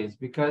course, this,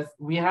 because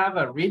we have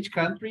a rich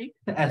country,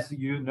 as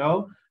you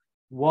know,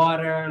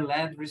 water,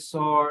 land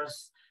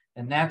resource,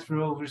 a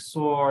natural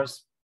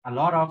resource, a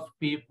lot of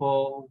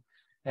people,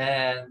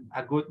 and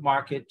a good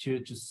market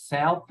to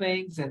sell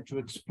things and to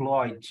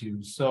exploit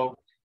too. So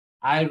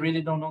I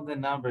really don't know the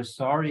numbers.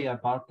 Sorry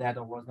about that.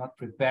 I was not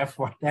prepared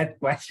for that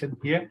question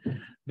here.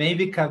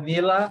 Maybe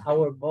Camila,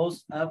 our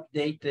most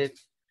updated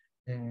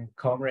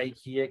comrade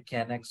here,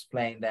 can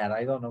explain that.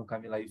 I don't know,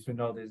 Camila, if you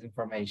know this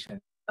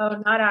information.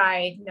 Oh, not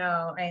I.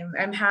 No,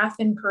 I'm half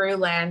in Peru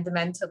land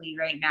mentally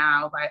right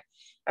now, but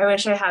I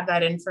wish I had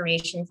that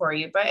information for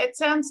you. But it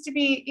sounds to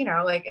be,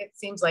 like it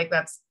seems like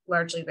that's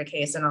largely the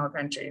case in all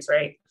countries,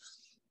 right?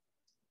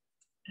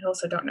 I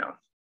also don't know.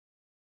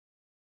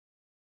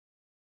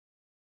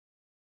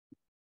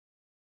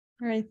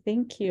 All right,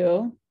 thank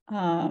you.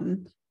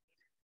 And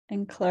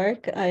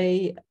Clark,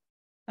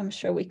 I'm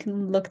sure we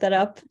can look that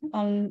up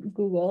on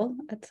Google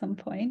at some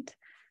point.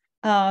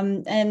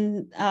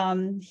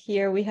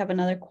 Here we have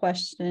another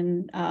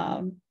question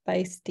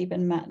by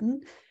Stephen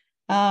Matten.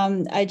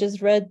 I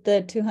just read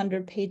the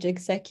 200-page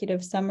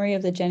executive summary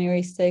of the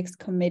January 6th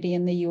committee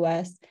in the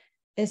US.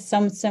 Is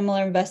some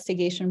similar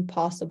investigation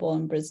possible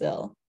in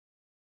Brazil?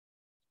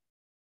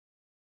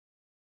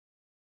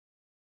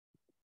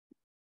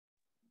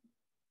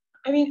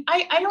 I mean,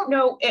 I don't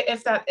know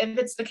if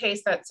it's the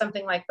case that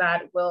something like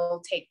that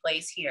will take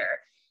place here.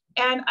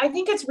 And I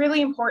think it's really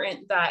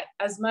important that,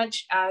 as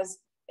much as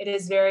it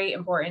is very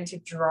important to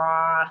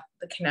draw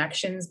the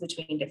connections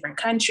between different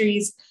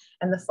countries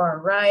and the far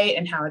right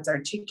and how it's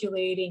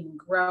articulating and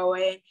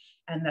growing,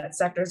 and that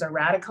sectors are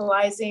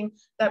radicalizing,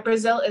 that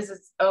Brazil is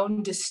its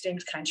own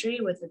distinct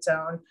country with its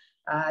own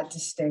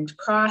distinct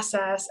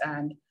process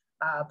and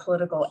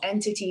political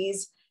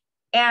entities.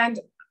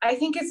 And I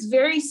think it's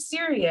very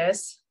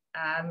serious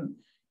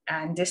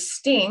and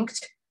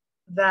distinct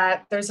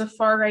that there's a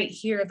far right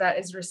here that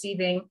is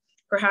receiving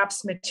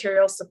perhaps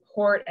material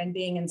support and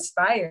being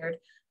inspired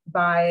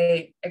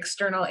by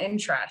external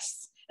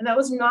interests. And that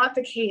was not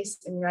the case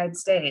in the United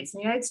States. In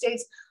the United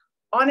States,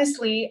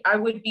 honestly, I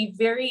would be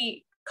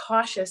very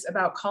cautious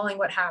about calling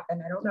what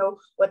happened. I don't know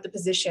what the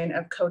position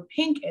of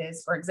CODEPINK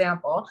is, for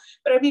example,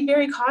 but I'd be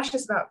very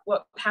cautious about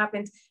what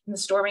happened in the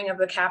storming of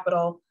the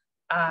Capitol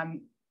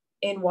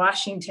in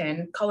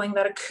Washington, calling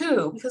that a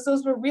coup, because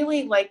those were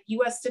really like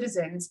US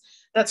citizens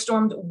that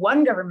stormed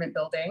one government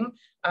building,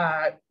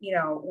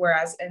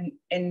 whereas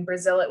in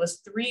Brazil, it was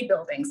 3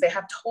 buildings. They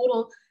have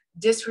total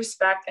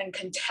disrespect and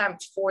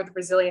contempt for the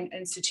Brazilian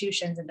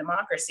institutions and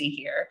democracy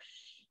here.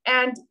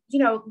 And,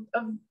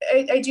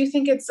 I do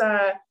think it's,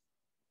 I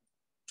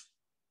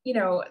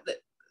know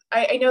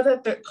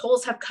that the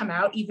polls have come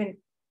out even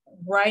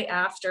right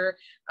after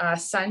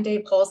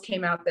Sunday. Polls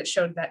came out that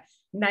showed that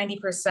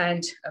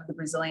 90% of the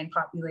Brazilian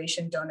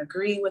population don't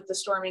agree with the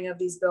storming of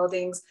these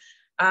buildings.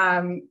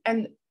 And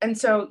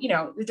so,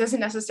 it doesn't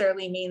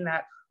necessarily mean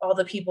that all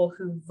the people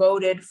who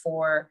voted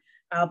for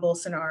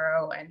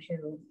Bolsonaro and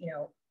who,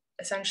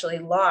 essentially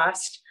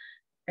lost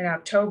in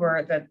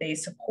October, that they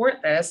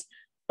support this.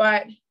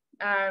 But,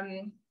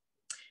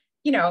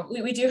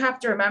 we do have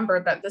to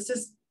remember that this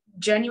is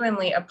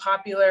genuinely a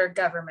popular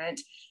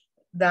government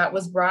that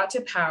was brought to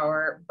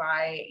power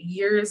by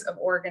years of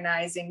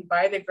organizing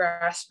by the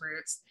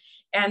grassroots.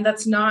 And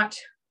that's not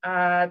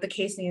the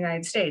case in the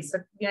United States.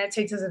 The United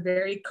States is a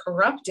very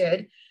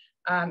corrupted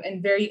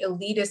and very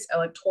elitist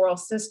electoral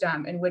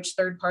system in which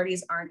third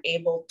parties aren't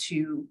able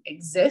to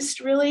exist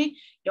really.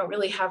 You don't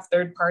really have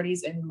third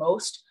parties in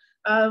most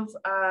of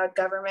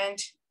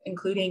government,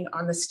 including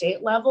on the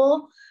state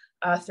level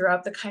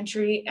throughout the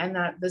country, and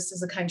that this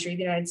is a country,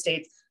 the United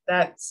States,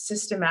 that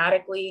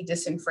systematically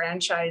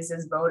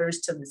disenfranchises voters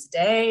to this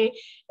day,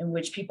 in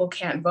which people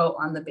can't vote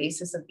on the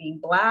basis of being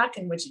Black,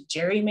 in which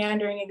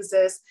gerrymandering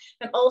exists,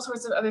 and all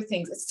sorts of other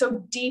things. It's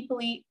so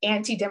deeply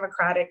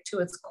anti-democratic to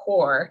its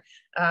core,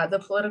 the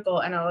political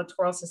and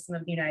electoral system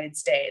of the United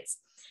States.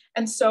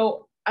 And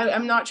so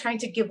I'm not trying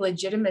to give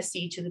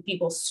legitimacy to the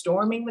people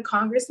storming the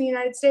Congress in the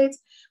United States,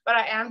 but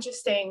I am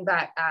just saying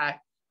that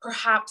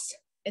perhaps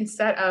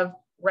instead of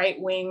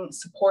right-wing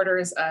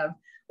supporters of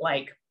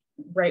like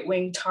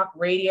right-wing talk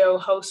radio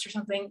host or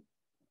something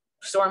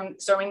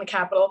storming the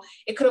Capitol,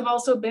 it could have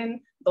also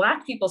been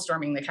Black people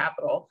storming the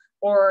Capitol,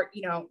 or,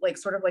 you know, like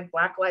sort of like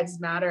Black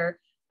Lives Matter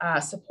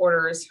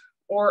supporters,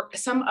 or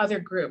some other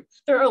group.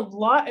 There are a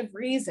lot of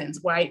reasons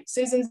why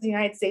citizens of the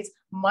United States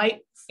might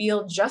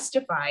feel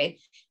justified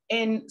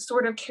in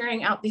sort of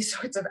carrying out these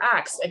sorts of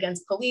acts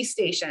against police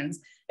stations,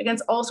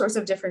 against all sorts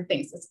of different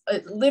things.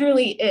 It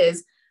literally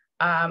is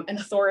an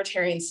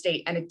authoritarian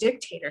state and a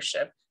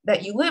dictatorship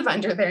that you live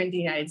under there in the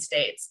United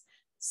States.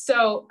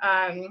 So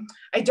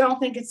I don't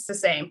think it's the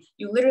same.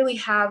 You literally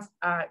have,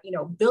 you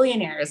know,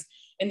 billionaires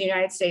in the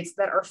United States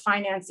that are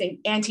financing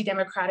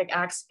anti-democratic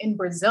acts in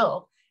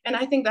Brazil. And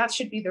I think that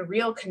should be the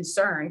real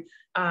concern.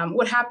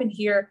 What happened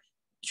here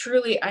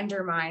truly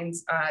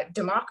undermines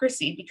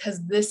democracy,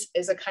 because this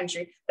is a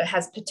country that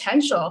has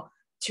potential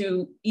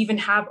to even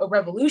have a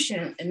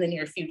revolution in the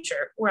near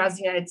future, whereas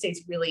the United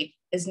States really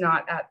is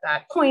not at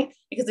that point,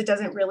 because it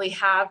doesn't really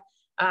have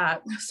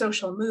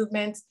social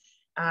movements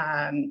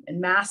and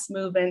mass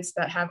movements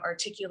that have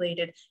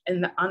articulated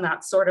on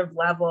that sort of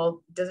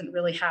level. It doesn't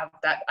really have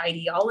that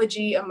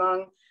ideology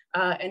among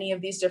any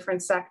of these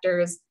different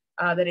sectors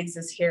that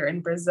exists here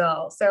in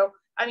Brazil. So,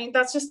 I mean,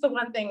 that's just the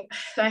one thing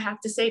that I have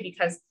to say,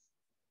 because,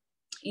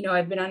 you know,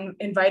 I've been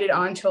invited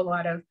on to a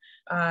lot of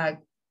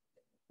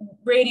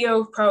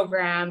radio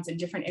programs and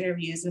different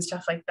interviews and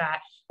stuff like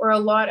that, where a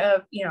lot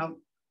of, you know,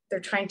 they're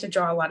trying to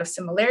draw a lot of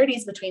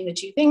similarities between the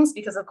two things,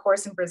 because of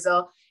course in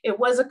Brazil, it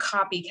was a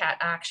copycat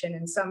action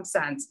in some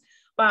sense.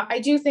 But I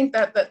do think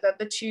that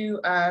the two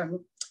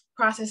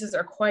processes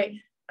are quite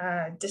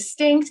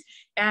distinct.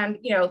 And,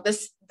 you know,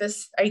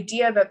 this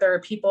idea that there are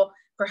people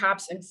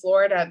perhaps in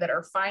Florida that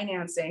are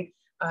financing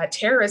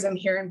terrorism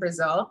here in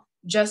Brazil,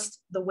 just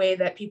the way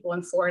that people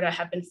in Florida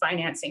have been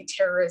financing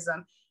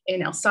terrorism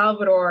in El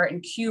Salvador,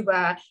 in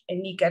Cuba,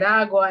 in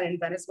Nicaragua, and in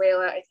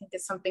Venezuela, I think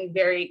is something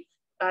very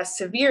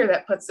severe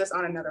that puts this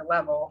on another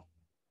level.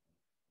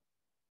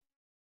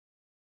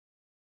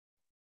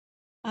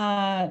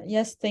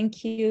 Yes,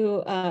 thank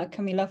you,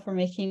 Camila, for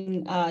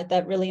making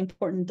that really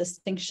important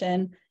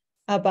distinction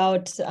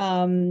about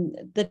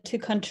the two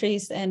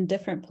countries and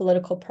different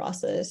political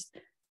process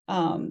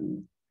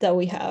that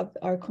we have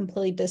are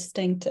completely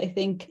distinct. I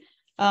think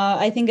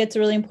it's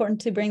really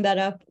important to bring that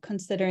up,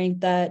 considering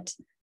that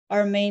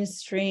our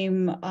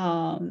mainstream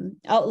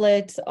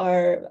outlets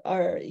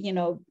are you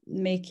know,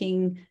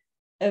 making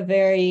a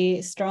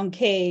very strong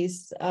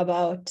case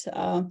about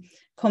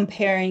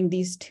comparing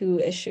these two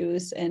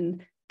issues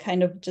and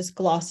kind of just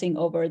glossing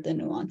over the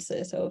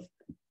nuances of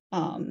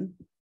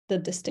the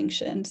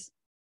distinctions.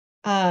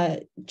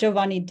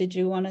 Giovanni, did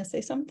you want to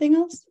say something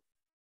else?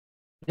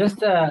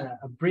 Just a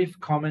brief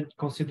comment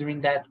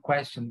considering that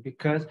question,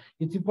 because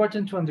it's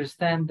important to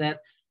understand that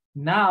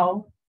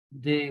now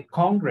the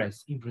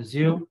Congress in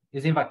Brazil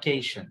is in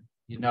vacation,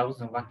 you know,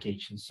 it's on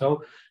vacation.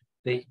 So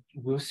they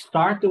will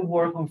start the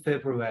work on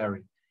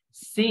February.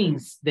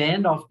 Since the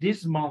end of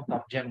this month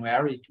of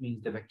January, it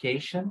means the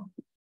vacation,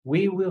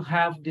 we will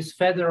have this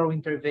federal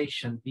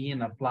intervention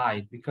being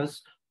applied,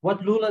 because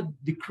what Lula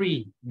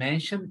decree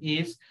mentioned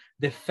is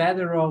the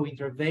federal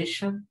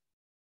intervention.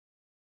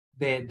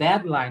 The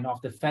deadline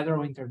of the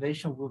federal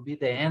intervention will be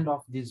the end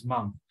of this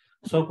month.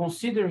 So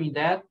considering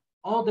that,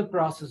 all the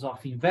process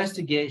of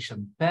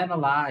investigation,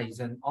 penalize,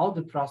 and all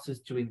the process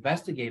to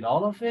investigate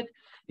all of it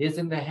is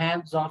in the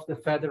hands of the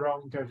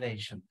federal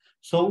intervention.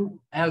 So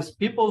as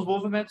people's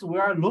movements, we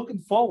are looking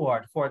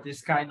forward for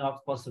this kind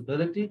of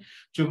possibility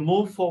to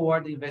move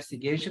forward the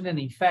investigation. And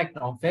in fact,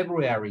 on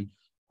February,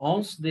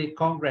 once the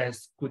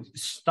Congress could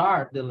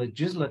start the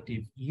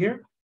legislative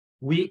year,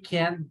 we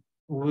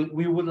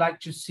would like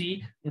to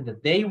see in the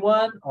day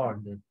one or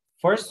the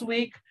first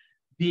week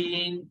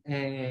being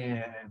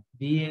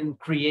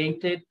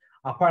created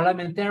a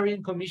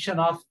parliamentarian commission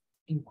of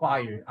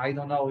inquiry. I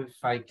don't know if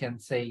I can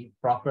say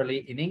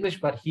properly in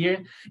English, but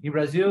here in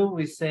Brazil,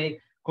 we say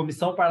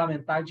Comissão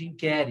Parlamentar de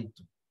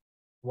Inquérito,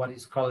 what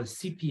is called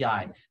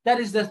CPI. That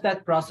is just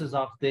that process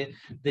of the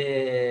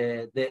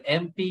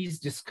MPs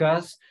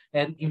discuss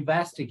and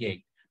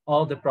investigate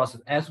all the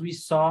process. As we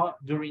saw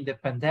during the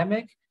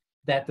pandemic,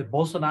 that the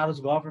Bolsonaro's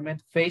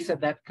government faced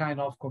that kind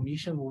of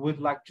commission. We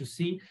would like to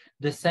see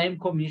the same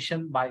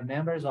commission by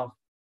members of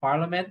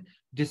parliament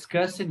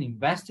discussing,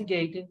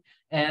 investigating,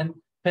 and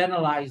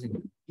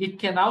penalizing it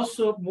can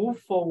also move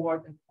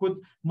forward and could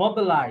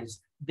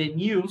mobilize the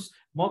news,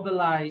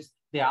 mobilize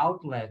the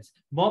outlets,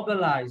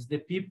 mobilize the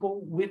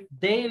people with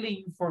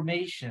daily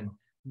information,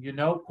 you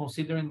know,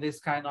 considering this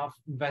kind of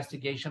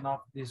investigation of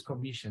these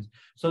commissions.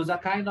 So it's a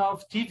kind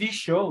of TV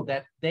show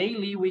that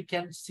daily we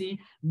can see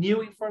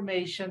new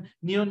information,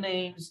 new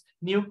names,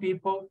 new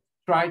people,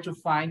 try to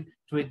find,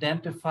 to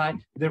identify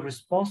the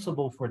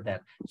responsible for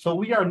that. So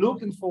we are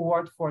looking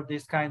forward for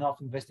this kind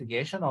of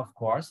investigation, of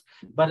course,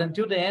 but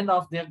until the end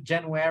of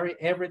January,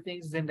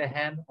 everything's in the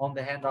hand, on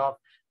the hand of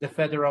the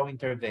federal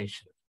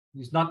intervention.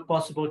 It's not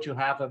possible to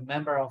have a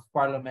member of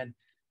parliament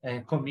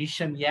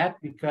commission yet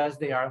because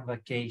they are on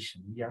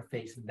vacation. We are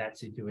facing that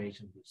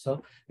situation.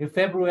 So in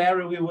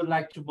February, we would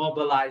like to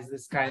mobilize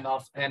this kind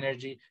of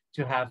energy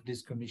to have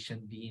this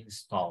commission be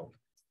installed.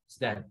 It's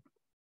that.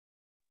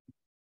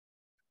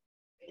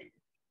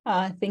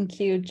 Thank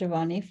you,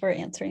 Giovanni, for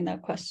answering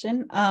that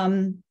question.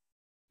 And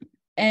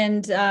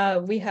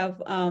we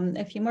have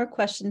a few more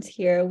questions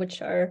here,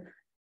 which are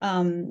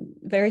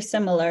very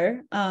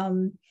similar.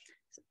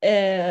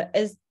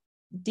 Is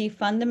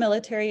defund the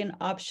military an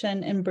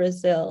option in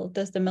Brazil?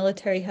 Does the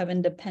military have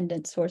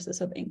independent sources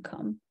of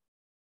income?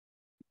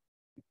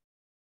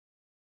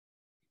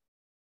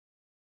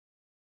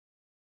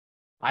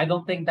 I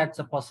don't think that's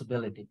a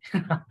possibility.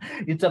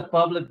 It's a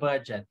public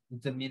budget.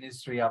 It's a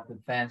Ministry of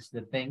Defense,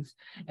 the things.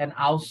 And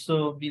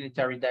also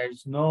military,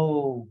 there's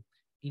no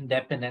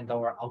independent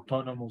or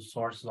autonomous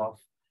source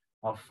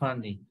of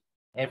funding.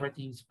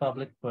 Everything's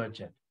public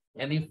budget.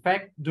 And in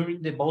fact,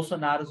 during the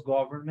Bolsonaro's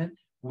government,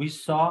 we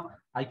saw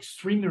an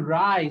extreme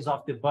rise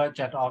of the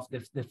budget of the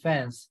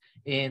defense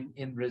in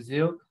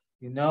Brazil,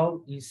 you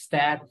know,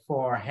 instead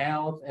for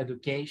health,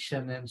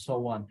 education, and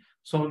so on.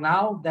 So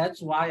now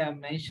that's why I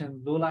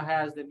mentioned Lula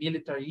has the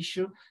military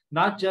issue,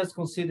 not just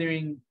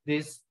considering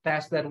this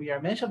task that we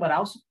are mentioning, but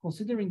also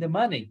considering the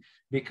money,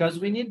 because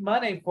we need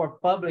money for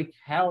public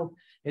health,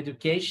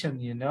 education,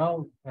 you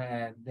know,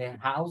 the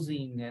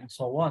housing and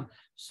so on.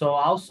 So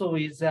also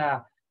is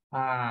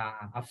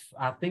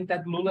I think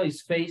that Lula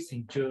is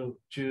facing to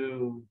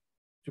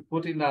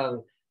put in a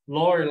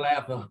lower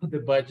level the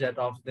budget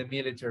of the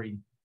military.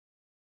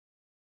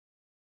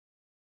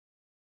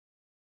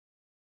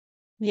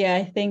 Yeah,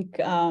 I think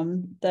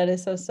that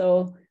is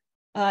also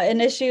an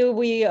issue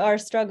we are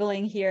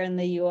struggling here in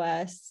the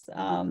US,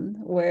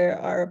 where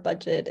our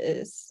budget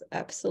is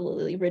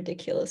absolutely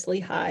ridiculously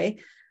high.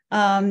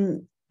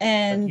 And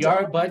but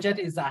your budget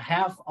is a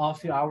half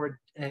of our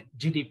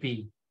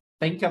GDP.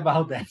 Think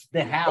about that,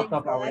 the half exactly.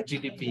 of our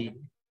GDP.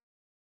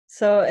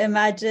 So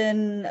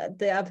imagine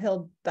the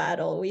uphill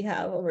battle we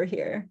have over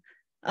here.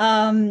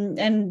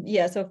 And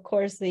yes, of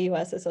course, the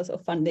US is also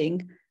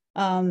funding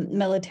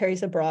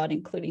militaries abroad,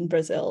 including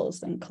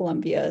Brazil's and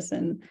Colombia's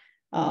and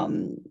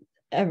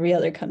every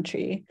other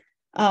country.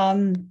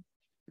 All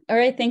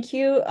right, thank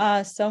you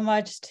so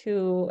much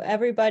to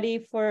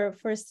everybody for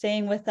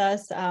staying with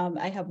us.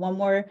 I have one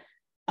more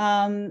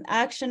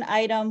action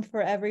item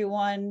for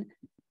everyone.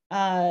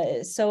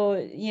 So,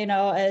 you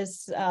know,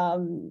 as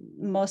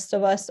most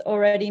of us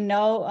already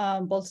know,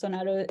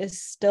 Bolsonaro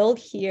is still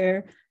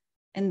here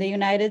in the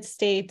United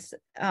States,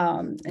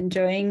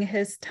 enjoying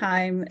his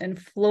time in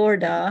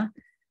Florida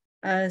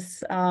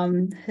as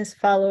his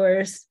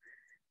followers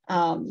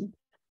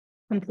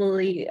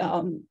completely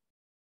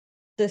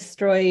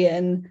destroy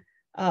and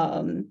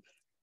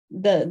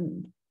the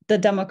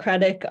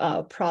democratic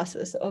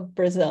process of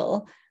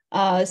Brazil.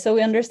 So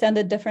we understand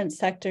that different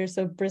sectors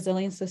of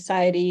Brazilian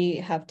society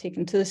have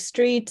taken to the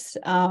streets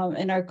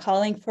and are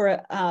calling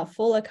for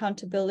full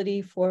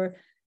accountability for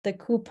the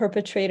coup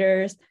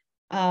perpetrators,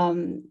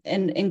 and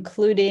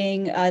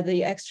including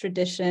the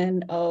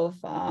extradition of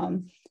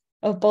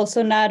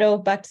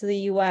Bolsonaro back to the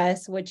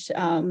U.S., which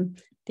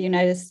the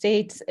United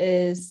States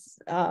is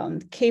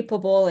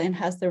capable and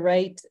has the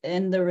right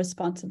and the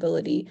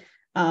responsibility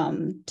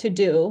to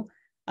do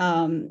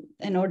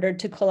in order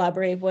to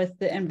collaborate with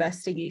the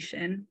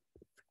investigation.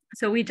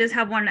 So we just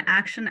have one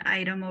action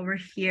item over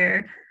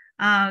here,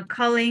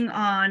 calling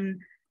on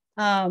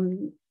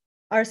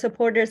our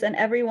supporters and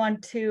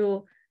everyone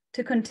to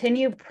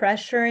continue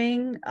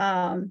pressuring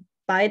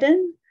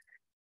Biden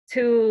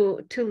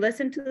to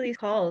listen to these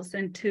calls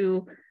and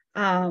to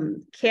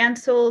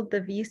cancel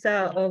the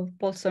visa of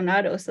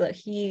Bolsonaro so that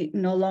he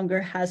no longer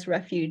has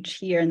refuge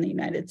here in the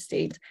United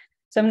States.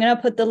 So I'm going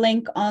to put the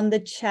link on the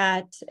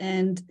chat,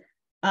 and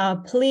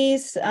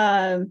please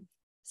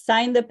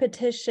sign the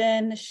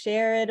petition,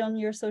 share it on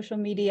your social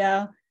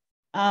media,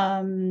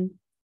 and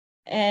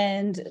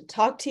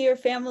talk to your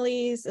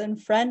families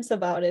and friends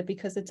about it,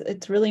 because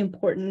it's really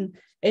important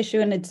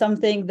issue, and it's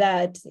something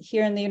that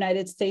here in the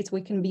United States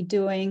we can be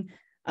doing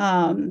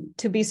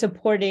to be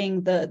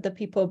supporting the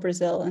people of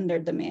Brazil and their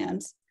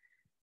demands.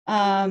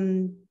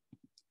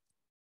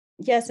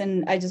 Yes,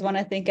 and I just want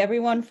to thank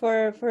everyone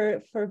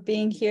for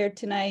being here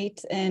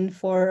tonight, and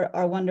for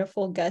our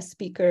wonderful guest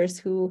speakers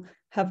who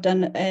have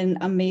done an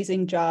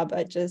amazing job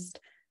at just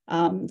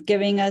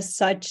giving us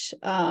such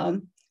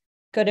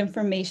good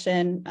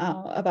information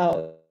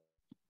about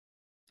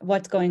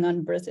what's going on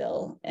in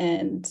Brazil,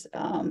 and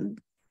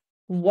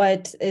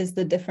what is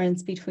the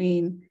difference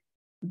between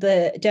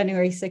the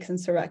January 6th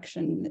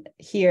insurrection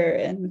here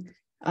and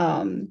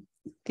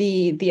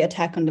the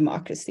attack on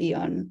democracy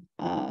on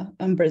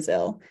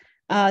Brazil.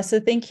 So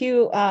thank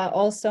you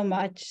all so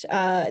much.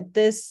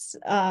 This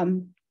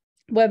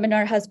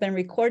webinar has been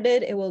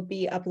recorded. It will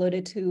be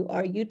uploaded to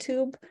our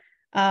YouTube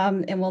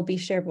and will be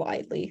shared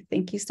widely.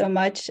 Thank you so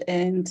much,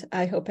 and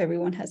I hope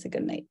everyone has a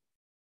good night.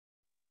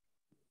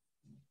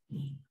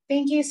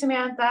 Thank you,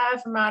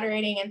 Samantha, for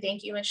moderating, and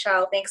thank you,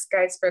 Michelle. Thanks,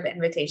 guys, for the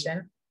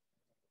invitation.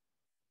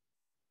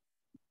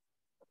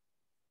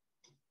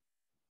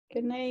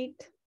 Good night.